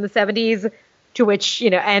frozen in the 70s, to which,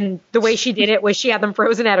 and the way she did it was she had them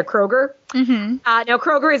frozen at a Kroger. Mm-hmm. Now,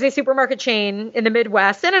 Kroger is a supermarket chain in the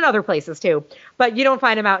Midwest and in other places, too. But you don't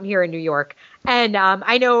find them out here in New York. And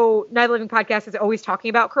I know Night Living Podcast is always talking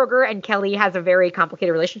about Kroger, and Kelly has a very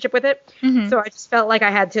complicated relationship with it. Mm-hmm. So I just felt like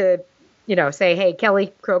I had to, say, hey,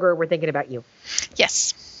 Kelly, Kroger, we're thinking about you.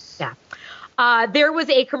 Yes. Yeah. There was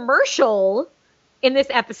a commercial in this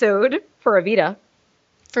episode for Evita.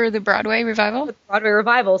 For the Broadway revival? The Broadway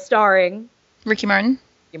revival starring Ricky Martin.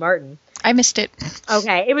 I missed it.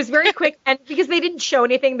 Okay. It was very quick. And because they didn't show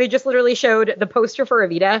anything, they just literally showed the poster for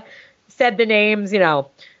Evita, said the names,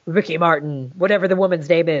 Ricky Martin, whatever the woman's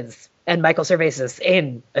name is, and Michael Cervantes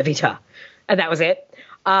in Evita. And that was it.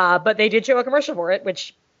 But they did show a commercial for it,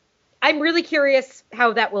 which I'm really curious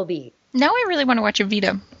how that will be. Now I really want to watch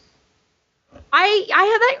Evita. I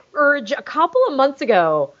had that urge a couple of months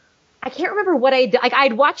ago. I can't remember what I did. Like,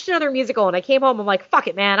 I'd watched another musical, and I came home. I'm like, fuck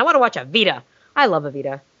it, man. I want to watch Evita. I love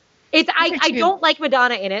Evita. I don't like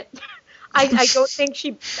Madonna in it. I don't think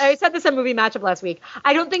I said this on Movie Matchup last week.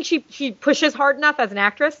 I don't think she pushes hard enough as an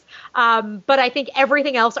actress. But I think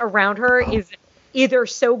everything else around her is either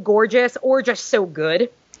so gorgeous or just so good.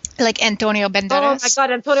 Like Antonio Banderas. Oh my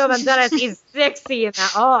God, Antonio Banderas is sexy in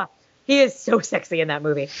that. Oh, he is so sexy in that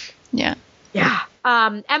movie. Yeah. Yeah.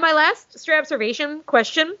 And my last stray observation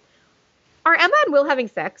question: are Emma and Will having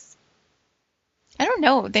sex? I don't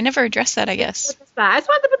know. They never addressed that, I guess. I just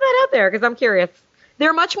wanted to put that out there because I'm curious.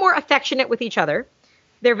 They're much more affectionate with each other.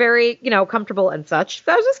 They're very, comfortable and such.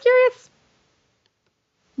 So I was just curious.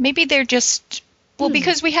 Maybe they're just, well,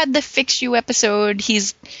 because we had the Fix You episode,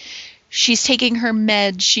 she's taking her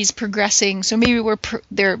meds, she's progressing, so maybe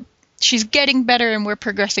she's getting better and we're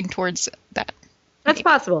progressing towards that. That's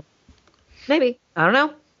possible. Maybe. I don't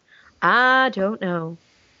know.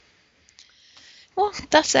 Well,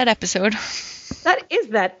 that's that episode. That is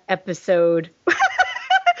that episode.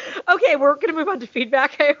 Okay, we're going to move on to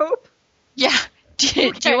feedback, I hope. Yeah.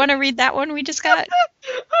 Do you want to read that one we just got? Okay.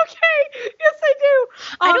 Yes,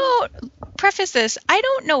 I do. Preface this. I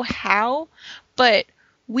don't know how, but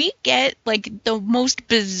we get, like, the most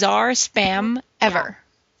bizarre spam ever. Yeah.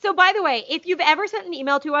 So, by the way, if you've ever sent an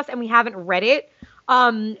email to us and we haven't read it,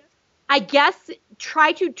 I guess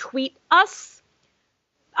try to tweet us,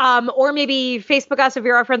 or maybe Facebook us if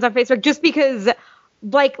you're our friends on Facebook, just because,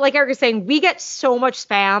 like Eric was saying, we get so much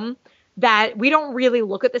spam that we don't really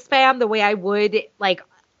look at the spam the way I would, like,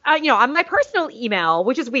 on my personal email,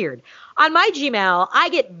 which is weird. On my Gmail, I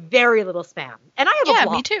get very little spam. And I have a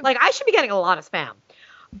blog. Me too. Like, I should be getting a lot of spam.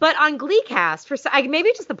 But on GleeCast, maybe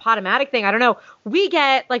it's just the Podomatic thing, I don't know. We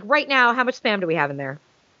get, like, right now, how much spam do we have in there?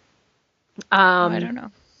 I don't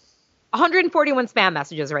know. 141 spam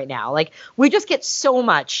messages right now. Like, we just get so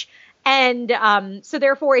much. And so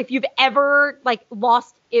therefore, if you've ever, like,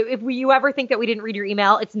 you ever think that we didn't read your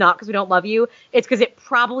email, it's not because we don't love you. It's because it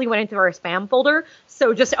probably went into our spam folder.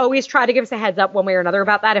 So just always try to give us a heads up one way or another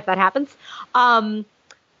about that if that happens. But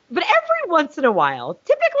every once in a while,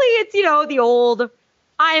 typically it's, the old,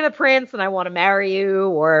 I am a prince and I want to marry you,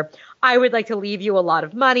 or I would like to leave you a lot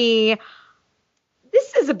of money.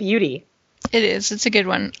 This is a beauty. It is. It's a good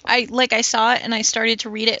one. I saw it and I started to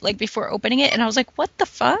read it, like, before opening it, and I was like, what the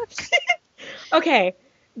fuck? Okay.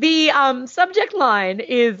 The subject line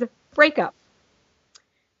is breakup.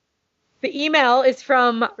 The email is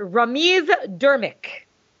from Ramiz Dermick.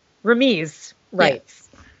 Ramiz writes.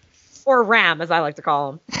 Yeah. Or Ram, as I like to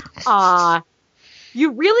call him.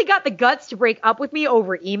 You really got the guts to break up with me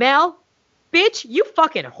over email? Bitch, you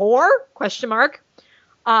fucking whore? Question mark.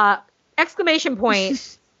 Exclamation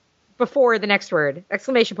point. Before the next word,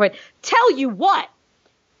 exclamation point. Tell you what,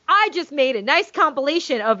 I just made a nice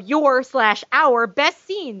compilation of your/our best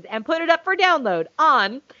scenes and put it up for download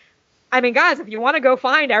on, guys, if you want to go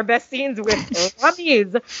find our best scenes with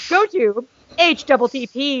Ramiz, go to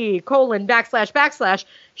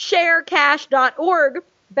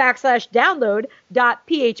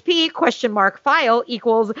http://sharecache.org/download.php ? File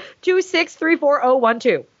equals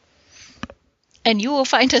 2634012. And you will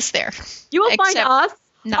find us there. You will find us.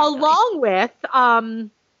 Along with,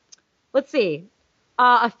 let's see,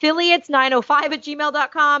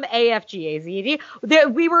 affiliates905@gmail.com, AFGAZD.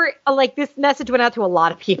 We were, this message went out to a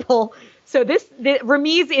lot of people. So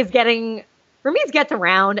Ramiz gets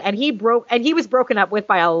around, and he was broken up with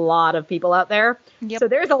by a lot of people out there. Yep. So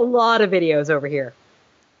there's a lot of videos over here.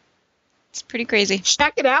 It's pretty crazy.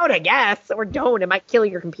 Check it out, I guess, or don't. It might kill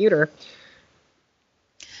your computer.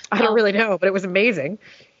 I don't really know, but it was amazing.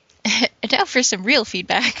 Now for some real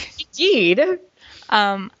feedback. Indeed.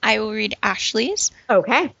 I will read Ashley's.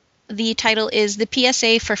 Okay. The title is The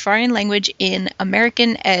PSA for Foreign Language in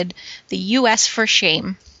American Ed, the U.S. for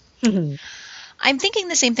Shame. I'm thinking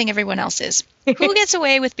the same thing everyone else is. Who gets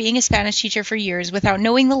away with being a Spanish teacher for years without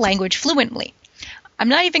knowing the language fluently? I'm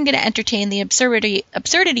not even going to entertain the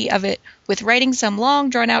absurdity of it with writing some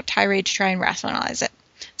long, drawn-out tirade to try and rationalize it.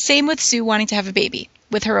 Same with Sue wanting to have a baby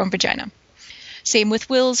with her own vagina. Same with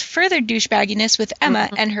Will's further douchebagginess with Emma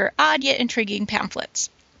and her odd yet intriguing pamphlets.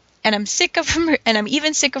 And I'm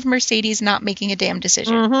even sick of Mercedes not making a damn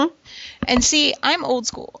decision. And see, I'm old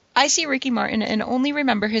school. I see Ricky Martin and only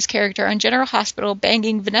remember his character on General Hospital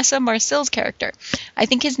banging Vanessa Marcil's character. I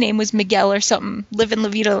think his name was Miguel or something. Live in La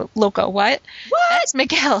Vida Loca. What? That's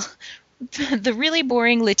Miguel. The really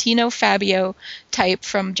boring Latino Fabio type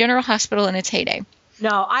from General Hospital in its heyday.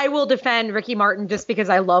 No, I will defend Ricky Martin just because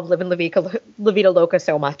I love Live in La Vida Loca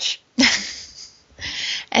so much.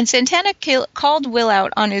 And Santana called Will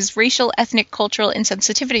out on his racial, ethnic, cultural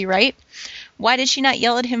insensitivity, right? Why did she not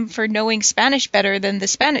yell at him for knowing Spanish better than the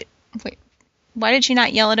Spanish... Wait, why did she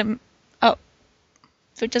not yell at him... Oh,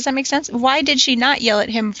 does that make sense? Why did she not yell at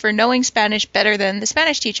him for knowing Spanish better than the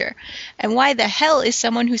Spanish teacher? And why the hell is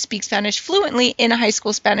someone who speaks Spanish fluently in a high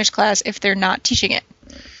school Spanish class if they're not teaching it?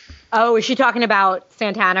 Oh, is she talking about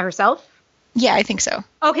Santana herself? Yeah, I think so.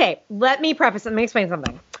 Okay, let me explain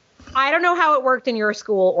something. I don't know how it worked in your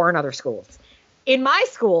school or in other schools. In my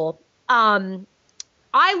school, I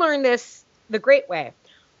learned this the great way.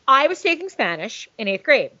 I was taking Spanish in 8th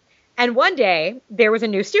grade, and one day there was a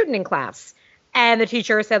new student in class, And the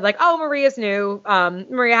teacher said, like, oh, Maria's new.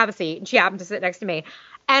 Maria, have a seat. And she happened to sit next to me.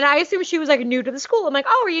 And I assumed she was, like, new to the school. I'm like,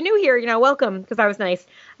 oh, are you new here? Welcome, because I was nice.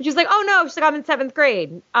 And she's like, oh, no. She's like, I'm in 7th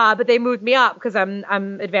grade. But they moved me up because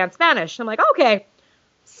I'm advanced Spanish. I'm like, okay.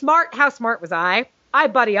 Smart. How smart was I? I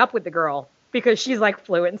buddy up with the girl because she's, like,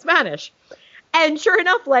 fluent in Spanish. And sure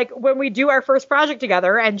enough, like, when we do our first project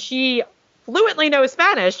together and she fluently knows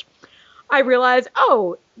Spanish, I realized,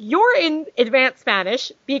 oh, you're in advanced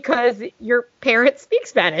Spanish because your parents speak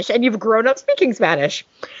Spanish and you've grown up speaking Spanish.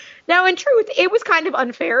 Now, in truth, it was kind of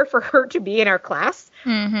unfair for her to be in our class.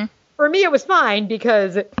 Mm-hmm. For me, it was fine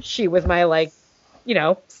because she was my, like,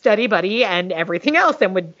 study buddy and everything else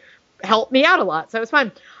and would help me out a lot. So it was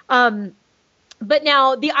fine. But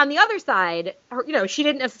now, on the other side, she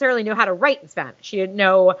didn't necessarily know how to write in Spanish. She didn't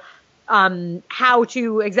know how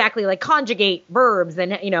to exactly, like, conjugate verbs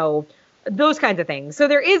and, those kinds of things. So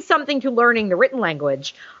there is something to learning the written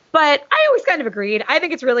language. But I always kind of agreed. I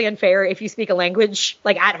think it's really unfair if you speak a language,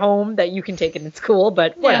 like, at home that you can take it in school,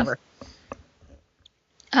 but whatever.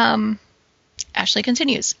 Yeah. Ashley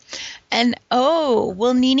continues. And,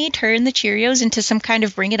 will Nini turn the Cheerios into some kind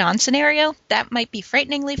of Bring It On scenario? That might be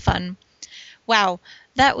frighteningly fun. Wow,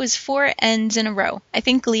 that was 4 ends in a row. I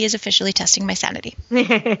think Glee is officially testing my sanity.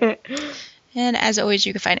 And as always,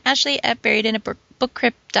 you can find Ashley at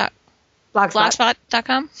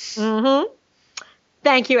buriedinabookcrypt.blogspot.com. Mm-hmm.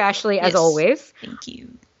 Thank you, Ashley, as always. Thank you.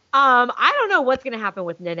 I don't know what's going to happen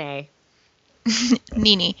with Nene.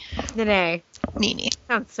 Nini. Nene. Nini.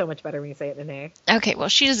 Sounds so much better when you say it, Nene. Okay, well,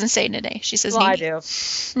 she doesn't say Nene. She says Nini. I do.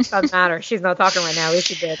 Doesn't matter. She's not talking right now. Is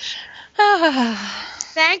she, bitch?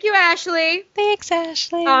 Thank you, Ashley. Thanks,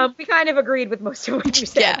 Ashley. We kind of agreed with most of what you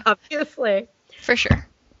said, obviously. For sure.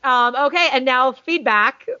 Okay, and now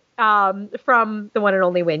feedback from the one and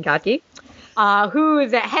only Wayne Kotke,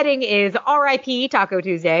 whose heading is R.I.P. Taco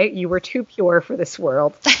Tuesday. You were too pure for this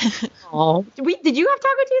world. Oh, did you have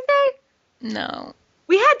Taco Tuesday? No.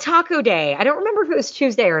 We had Taco Day. I don't remember if it was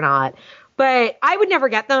Tuesday or not, but I would never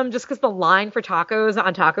get them just because the line for tacos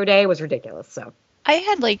on Taco Day was ridiculous. So I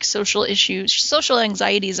had, like, social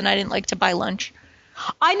anxieties, and I didn't like to buy lunch.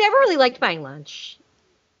 I never really liked buying lunch.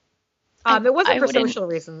 It wasn't for social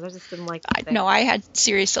reasons. I just didn't like it. No, I had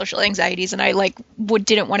serious social anxieties, and I, like,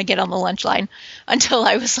 didn't want to get on the lunch line until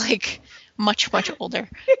I was, like, much, much older.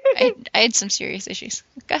 I had some serious issues.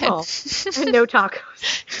 Go ahead. Oh, no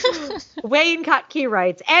tacos. Wayne Kotke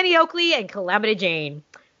writes, Annie Oakley and Calamity Jane.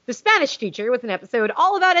 The Spanish teacher with an episode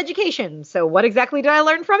all about education. So what exactly did I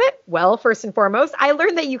learn from it? Well, first and foremost, I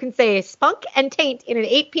learned that you can say spunk and taint in an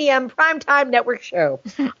 8 p.m. primetime network show.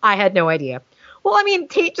 I had no idea. Well, I mean,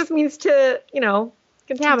 taint just means to,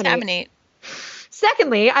 contaminate.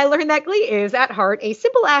 Secondly, I learned that Glee is, at heart, a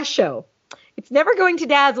simple-ass show. It's never going to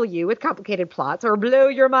dazzle you with complicated plots or blow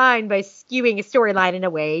your mind by skewing a storyline in a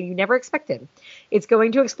way you never expected. It's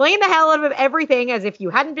going to explain the hell out of everything as if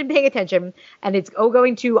you hadn't been paying attention, and it's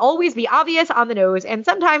going to always be obvious, on the nose, and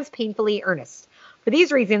sometimes painfully earnest. For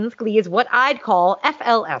these reasons, Glee is what I'd call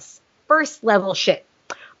FLS, first level shit.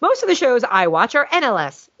 Most of the shows I watch are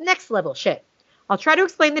NLS, next level shit. I'll try to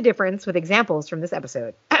explain the difference with examples from this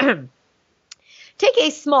episode. Take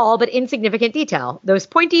a small but insignificant detail, those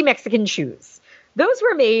pointy Mexican shoes. Those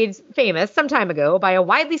were made famous some time ago by a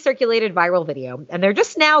widely circulated viral video, and they're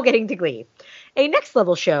just now getting to Glee. A next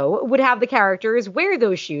level show would have the characters wear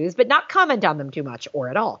those shoes but not comment on them too much, or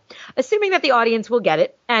at all, assuming that the audience will get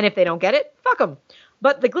it, and if they don't get it, fuck them.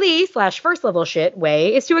 But the Glee/first level shit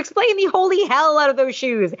way is to explain the holy hell out of those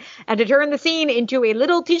shoes, and to turn the scene into a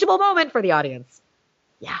little teachable moment for the audience.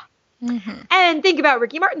 Yeah. Mm-hmm. And think about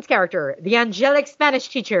Ricky Martin's character, the angelic Spanish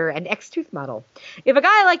teacher and ex-tooth model. If a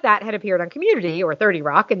guy like that had appeared on Community or 30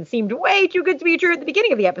 Rock and seemed way too good to be true at the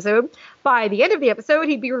beginning of the episode, by the end of the episode,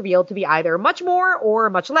 he'd be revealed to be either much more or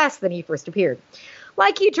much less than he first appeared.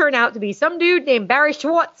 Like he'd turn out to be some dude named Barry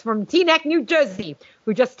Schwartz from Teaneck, New Jersey,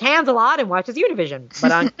 who just tans a lot and watches Univision.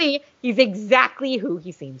 But on Glee, he's exactly who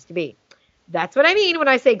he seems to be. That's what I mean when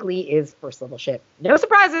I say Glee is first level shit. No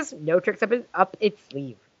surprises, no tricks up its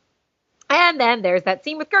sleeve. And then there's that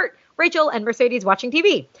scene with Kurt, Rachel, and Mercedes watching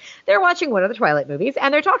TV. They're watching one of the Twilight movies,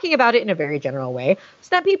 and they're talking about it in a very general way, so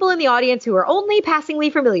that people in the audience who are only passingly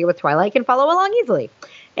familiar with Twilight can follow along easily.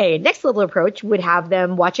 A next level approach would have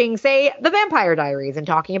them watching, say, The Vampire Diaries, and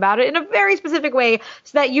talking about it in a very specific way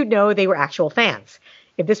so that you'd know they were actual fans.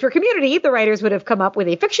 If this were Community, the writers would have come up with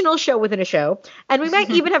a fictional show within a show, and we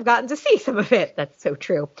might even have gotten to see some of it. That's so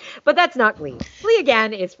true. But that's not Glee. Glee,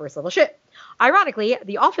 again, is first level shit. Ironically,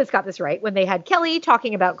 The Office got this right when they had Kelly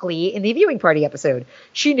talking about Glee in the viewing party episode.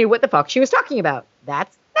 She knew what the fuck she was talking about.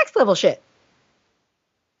 That's next level shit.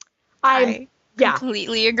 I'm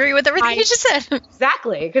completely agree with everything you just said.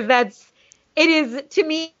 Exactly, because it is, to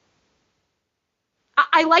me,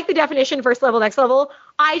 I like the definition first level, next level.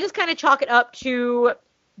 I just kind of chalk it up to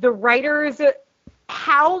the writers,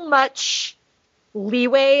 how much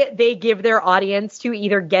leeway they give their audience to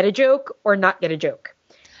either get a joke or not get a joke.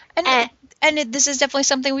 And this is definitely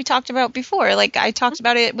something we talked about before. Like, I talked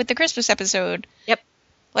about it with the Christmas episode. Yep.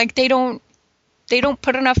 Like, they don't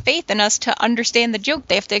put enough faith in us to understand the joke.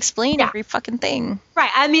 They have to explain every fucking thing. Right.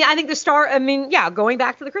 I mean, I think going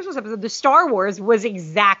back to the Christmas episode, the Star Wars was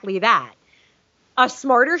exactly that. A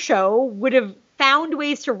smarter show would have found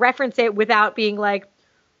ways to reference it without being like,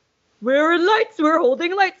 we're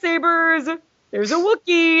holding lightsabers. There's a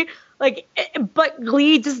Wookiee. Like, but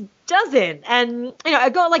Glee just doesn't. And, I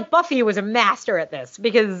go like Buffy was a master at this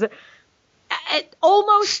because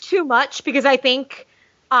almost too much, because I think,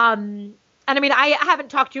 and I mean, I haven't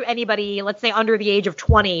talked to anybody, let's say under the age of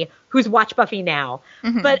 20, who's watched Buffy now,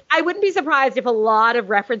 but I wouldn't be surprised if a lot of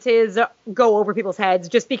references go over people's heads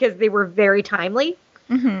just because they were very timely.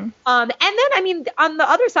 And then, I mean, on the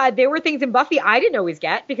other side, there were things in Buffy I didn't always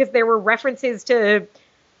get because there were references to,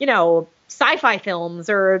 sci-fi films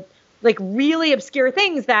or like really obscure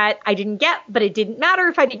things that I didn't get, but it didn't matter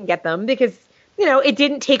if I didn't get them because, it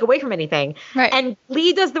didn't take away from anything. Right. And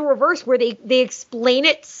Glee does the reverse where they explain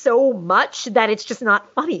it so much that it's just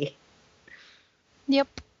not funny. Yep.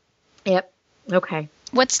 Okay.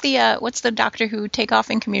 What's the Doctor Who takeoff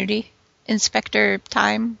in Community? Inspector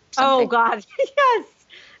Time? Something? Oh, God. Yes.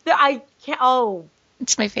 I can't. Oh.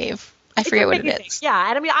 It's my fave. I forget what it is. Yeah,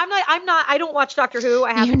 and I mean, I don't watch Doctor Who.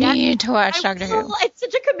 You need to watch Doctor Who. It's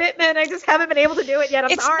such a commitment. I just haven't been able to do it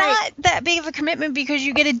yet. It's sorry. It's not that big of a commitment because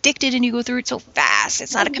you get addicted and you go through it so fast.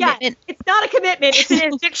 It's not a commitment. It's not a commitment. It's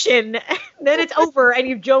an addiction. Then it's over and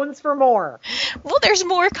you Jones for more. Well, there's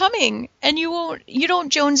more coming, and you don't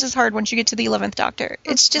Jones as hard once you get to the 11th Doctor.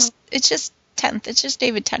 It's just 10th. It's just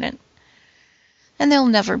David Tennant. And there'll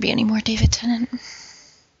never be any more David Tennant.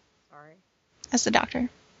 Sorry. As the Doctor.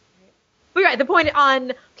 But right, the point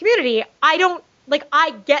on Community,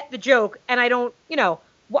 I get the joke, and I don't,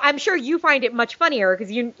 I'm sure you find it much funnier because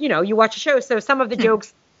you watch a show, so some of the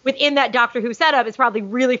jokes within that Doctor Who setup is probably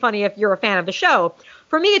really funny if you're a fan of the show.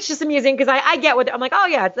 For me, it's just amusing because I get I'm like, oh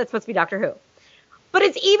yeah, that's supposed to be Doctor Who. But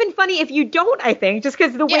it's even funny if you don't, I think, just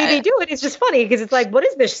because the way they do it is just funny because it's like, what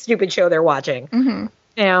is this stupid show they're watching?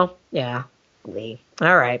 Yeah, Glee.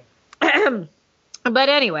 All right. But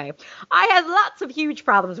anyway, I had lots of huge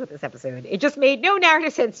problems with this episode. It just made no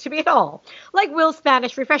narrative sense to me at all. Like Will's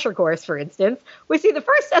Spanish refresher course, for instance. We see the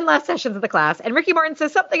first and last sessions of the class, and Ricky Martin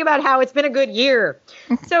says something about how it's been a good year.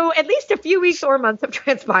 So at least a few weeks or months have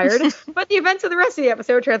transpired, but the events of the rest of the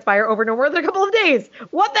episode transpire over no more than a couple of days.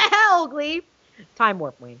 What the hell, Glee? Time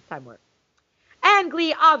warp, Wayne. Time warp. And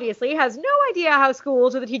Glee obviously has no idea how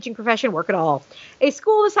schools or the teaching profession work at all. A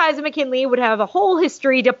school the size of McKinley would have a whole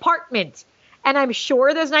history department. And I'm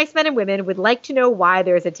sure those nice men and women would like to know why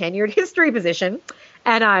there's a tenured history position.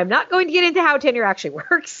 And I'm not going to get into how tenure actually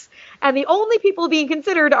works. And the only people being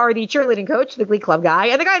considered are the cheerleading coach, the Glee club guy,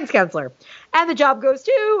 and the guidance counselor. And the job goes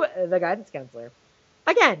to the guidance counselor.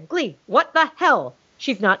 Again, Glee, what the hell?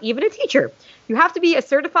 She's not even a teacher. You have to be a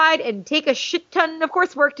certified and take a shit ton of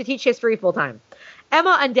coursework to teach history full time.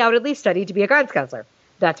 Emma undoubtedly studied to be a guidance counselor.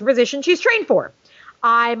 That's a position she's trained for.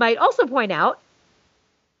 I might also point out,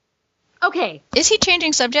 okay. Is he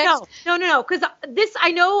changing subjects? No. Because this,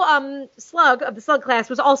 I know Slug of the Slug class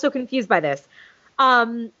was also confused by this.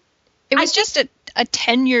 It was just a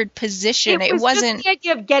tenured position. It wasn't just the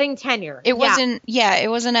idea of getting tenure. It wasn't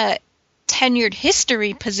a tenured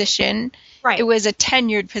history position. Right. It was a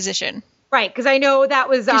tenured position. Right, because I know that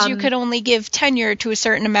was... Because you could only give tenure to a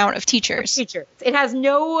certain amount of teachers. It has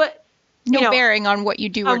no bearing on what you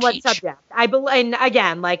do or teach. On what subject. And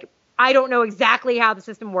again, I don't know exactly how the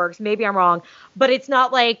system works. Maybe I'm wrong. But it's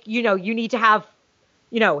not like, you need to have,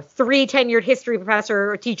 3 tenured history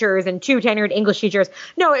professor teachers and 2 tenured English teachers.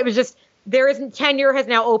 No, it was just, tenure has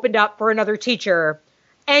now opened up for another teacher.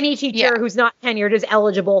 Any teacher who's not tenured is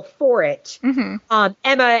eligible for it. Mm-hmm.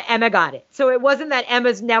 Emma got it. So it wasn't that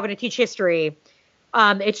Emma's now going to teach history.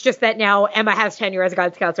 It's just that now Emma has tenure as a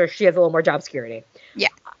guidance counselor. She has a little more job security. Yeah.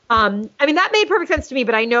 That made perfect sense to me,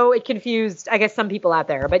 but I know it confused, I guess, some people out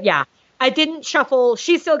there. But yeah, I didn't shuffle.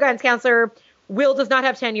 She's still a guidance counselor. Will does not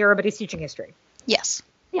have tenure, but he's teaching history. Yes.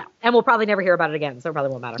 Yeah. And we'll probably never hear about it again, so it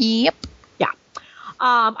probably won't matter. Yep. Yeah.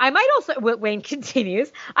 I might also, Wayne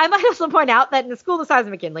continues, I might also point out that in a school the size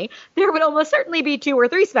of McKinley, there would almost certainly be 2 or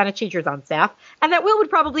 3 Spanish teachers on staff, and that Will would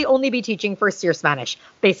probably only be teaching first-year Spanish,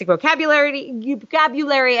 basic vocabulary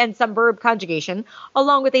and some verb conjugation,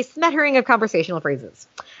 along with a smattering of conversational phrases.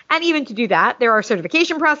 And even to do that, there are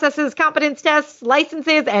certification processes, competence tests,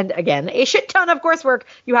 licenses, and again, a shit ton of coursework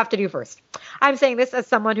you have to do first. I'm saying this as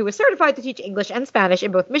someone who is certified to teach English and Spanish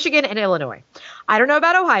in both Michigan and Illinois. I don't know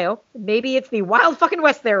about Ohio. Maybe it's the wild fucking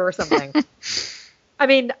west there or something. I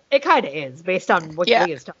mean, it kind of is, based on what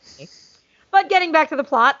Glee is telling me. But getting back to the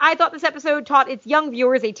plot, I thought this episode taught its young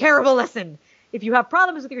viewers a terrible lesson. If you have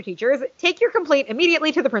problems with your teachers, take your complaint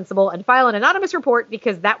immediately to the principal and file an anonymous report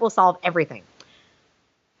because that will solve everything.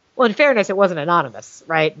 Well, in fairness, it wasn't anonymous,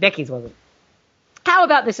 right? Becky's wasn't. How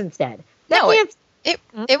about this instead? No,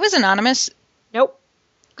 it was anonymous. Nope.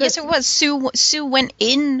 Yes, it was. Sue went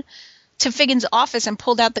in to Figgins' office and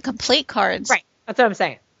pulled out the complaint cards. Right. That's what I'm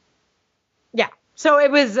saying. Yeah. So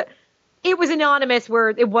it was anonymous where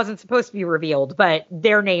it wasn't supposed to be revealed, but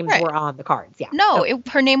their names were on the cards. Yeah. No,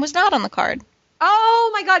 her name was not on the card. Oh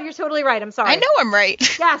my God, you're totally right. I'm sorry. I know I'm right.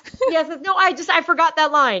 Yes. No, I forgot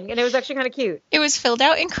that line, and it was actually kind of cute. It was filled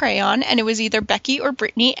out in crayon, and it was either Becky or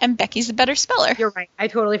Brittany, and Becky's the better speller. You're right. I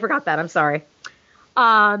totally forgot that. I'm sorry.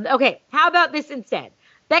 Okay, how about this instead?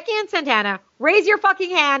 Becky and Santana, raise your fucking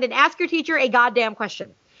hand and ask your teacher a goddamn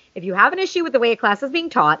question. If you have an issue with the way a class is being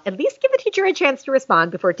taught, at least give the teacher a chance to respond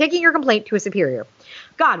before taking your complaint to a superior.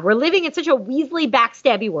 God, we're living in such a Weasley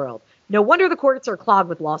backstabby world. No wonder the courts are clogged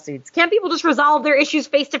with lawsuits. Can't people just resolve their issues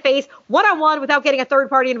face-to-face, one-on-one, without getting a third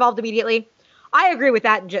party involved immediately? I agree with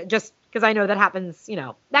that, just because I know that happens,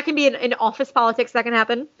 that can be in office politics, that can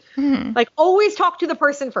happen. Mm-hmm. Like, always talk to the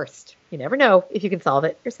person first. You never know if you can solve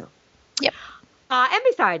it yourself. Yep. And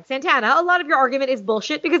besides, Santana, a lot of your argument is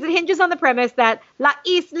bullshit because it hinges on the premise that La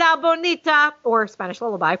Isla Bonita, or Spanish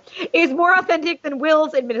Lullaby, is more authentic than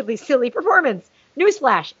Will's admittedly silly performance.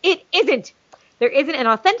 Newsflash, it isn't. There isn't an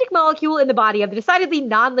authentic molecule in the body of the decidedly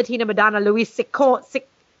non-Latina Madonna Louise Ciccone.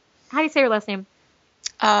 How do you say her last name?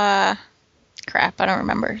 Crap, I don't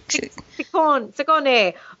remember.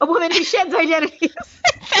 Ciccone, a woman who sheds identities.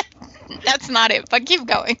 That's not it, but keep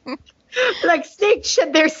going. Like snakes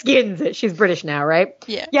shed their skins. She's British now, right?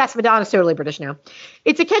 Yeah. Yes, Madonna's totally British now.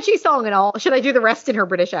 It's a catchy song and all. Should I do the rest in her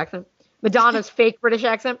British accent? Madonna's fake British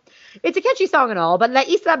accent. It's a catchy song and all, but La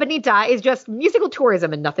Isla Bonita is just musical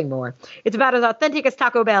tourism and nothing more. It's about as authentic as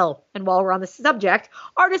Taco Bell. And while we're on the subject,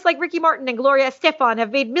 artists like Ricky Martin and Gloria Estefan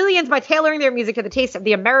have made millions by tailoring their music to the taste of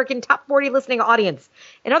the American top 40 listening audience.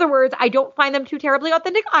 In other words, I don't find them too terribly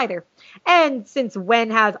authentic either. And since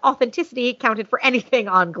when has authenticity counted for anything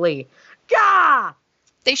on Glee? Gah!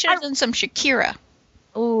 They should have done some Shakira.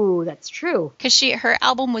 Ooh, that's true. Because her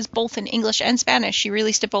album was both in English and Spanish. She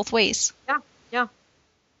released it both ways. Yeah.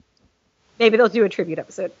 Maybe they'll do a tribute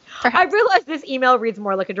episode. Perhaps. I realize this email reads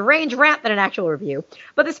more like a deranged rant than an actual review,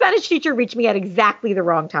 but the Spanish teacher reached me at exactly the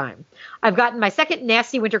wrong time. I've gotten my second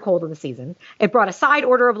nasty winter cold of the season. It brought a side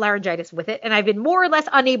order of laryngitis with it, and I've been more or less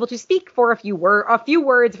unable to speak for a few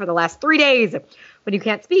words for the last 3 days. When you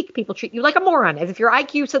can't speak, people treat you like a moron, as if your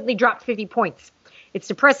IQ suddenly dropped 50 points. It's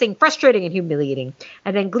depressing, frustrating, and humiliating.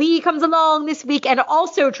 And then Glee comes along this week and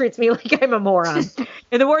also treats me like I'm a moron.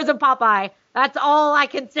 In the words of Popeye, that's all I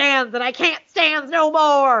can stand, and I can't stand no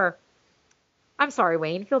more. I'm sorry,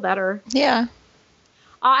 Wayne. Feel better. Yeah.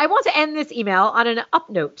 I want to end this email on an up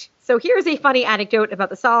note. So here's a funny anecdote about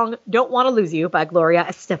the song Don't Want to Lose You by Gloria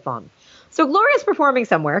Estefan. So Gloria's performing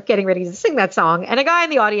somewhere, getting ready to sing that song, and a guy in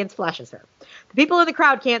the audience flashes her. The people in the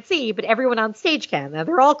crowd can't see, but everyone on stage can. Now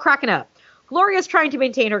they're all cracking up. Gloria's trying to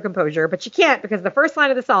maintain her composure, but she can't because the first line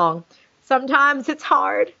of the song, sometimes it's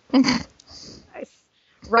hard. Nice.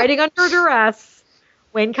 Writing under duress.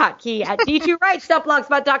 Wayne Kotke at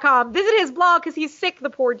d2writes.blogspot.com. Visit his blog because he's sick, the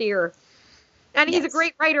poor dear. And he's a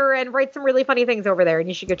great writer and writes some really funny things over there, and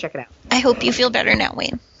you should go check it out. I hope you feel better now,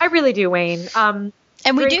 Wayne. I really do, Wayne. And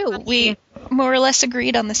we do. Funny. We more or less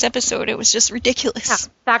agreed on this episode. It was just ridiculous. Yeah.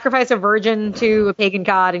 Sacrifice a virgin to a pagan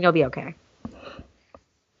god, and you'll be okay.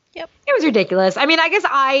 Yep. It was ridiculous. I mean, I guess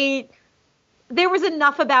there was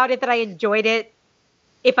enough about it that I enjoyed it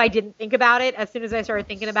if I didn't think about it. As soon as I started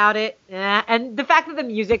thinking about it. And the fact that the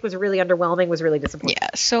music was really underwhelming was really disappointing. Yeah,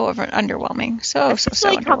 so underwhelming. So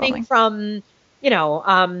underwhelming. Coming from,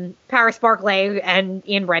 Paris Barclay and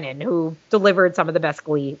Ian Brennan, who delivered some of the best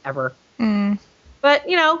Glee ever. Mm. But,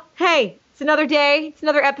 hey, it's another day. It's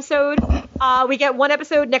another episode. We get one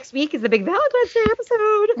episode next week is the big Valentine's Day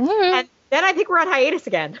episode. Mm. And then I think we're on hiatus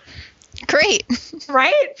again. Great.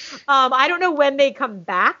 Right? I don't know when they come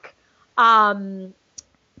back. But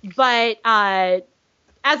as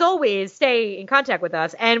always, stay in contact with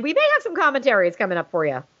us. And we may have some commentaries coming up for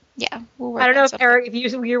you. Yeah. I don't know if Eric, if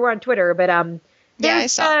you were on Twitter, but yeah, I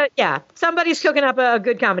saw. Somebody's cooking up a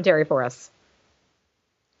good commentary for us.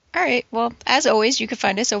 All right. Well, as always, you can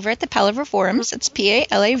find us over at the Palaver Forums. It's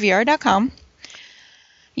PALAVR.com.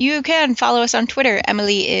 You can follow us on Twitter.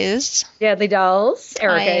 Emily is Deadly Dolls.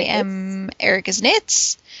 Erica I am Erica's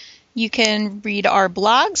Knits. You can read our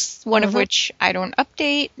blogs, one of which I don't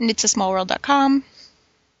update, knitsasmallworld.com.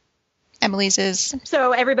 Emily's is...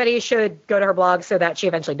 So everybody should go to her blog so that she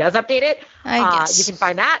eventually does update it. I guess. You can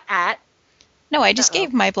find that at... No, I just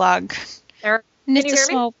gave my blog. Eric, can you hear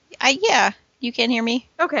me? Yeah, you can hear me.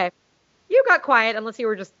 Okay. You got quiet unless you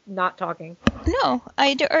were just not talking. No,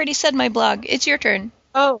 I already said my blog. It's your turn.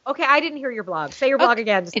 Oh, okay. I didn't hear your blog. Say your blog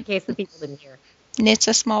again, just in case the people didn't hear.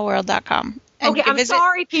 knitsasmallworld.com. Okay, I'm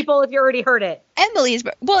sorry, people, if you already heard it. Emily's...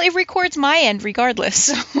 Well, it records my end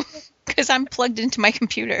regardless, because I'm plugged into my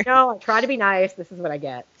computer. No, I try to be nice. This is what I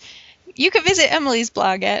get. You can visit Emily's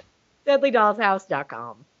blog at...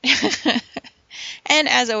 deadlydollshouse.com. And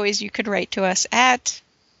as always, you could write to us at...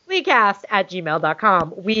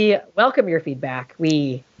 gleecast@gmail.com. We welcome your feedback.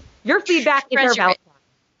 Your feedback is our Valentine.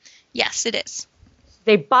 Yes, it is. It's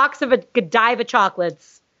a box of Godiva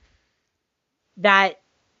chocolates that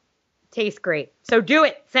taste great. So do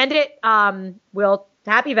it. Send it.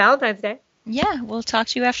 Happy Valentine's Day. Yeah, we'll talk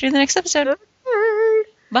to you after the next episode.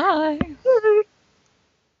 Bye.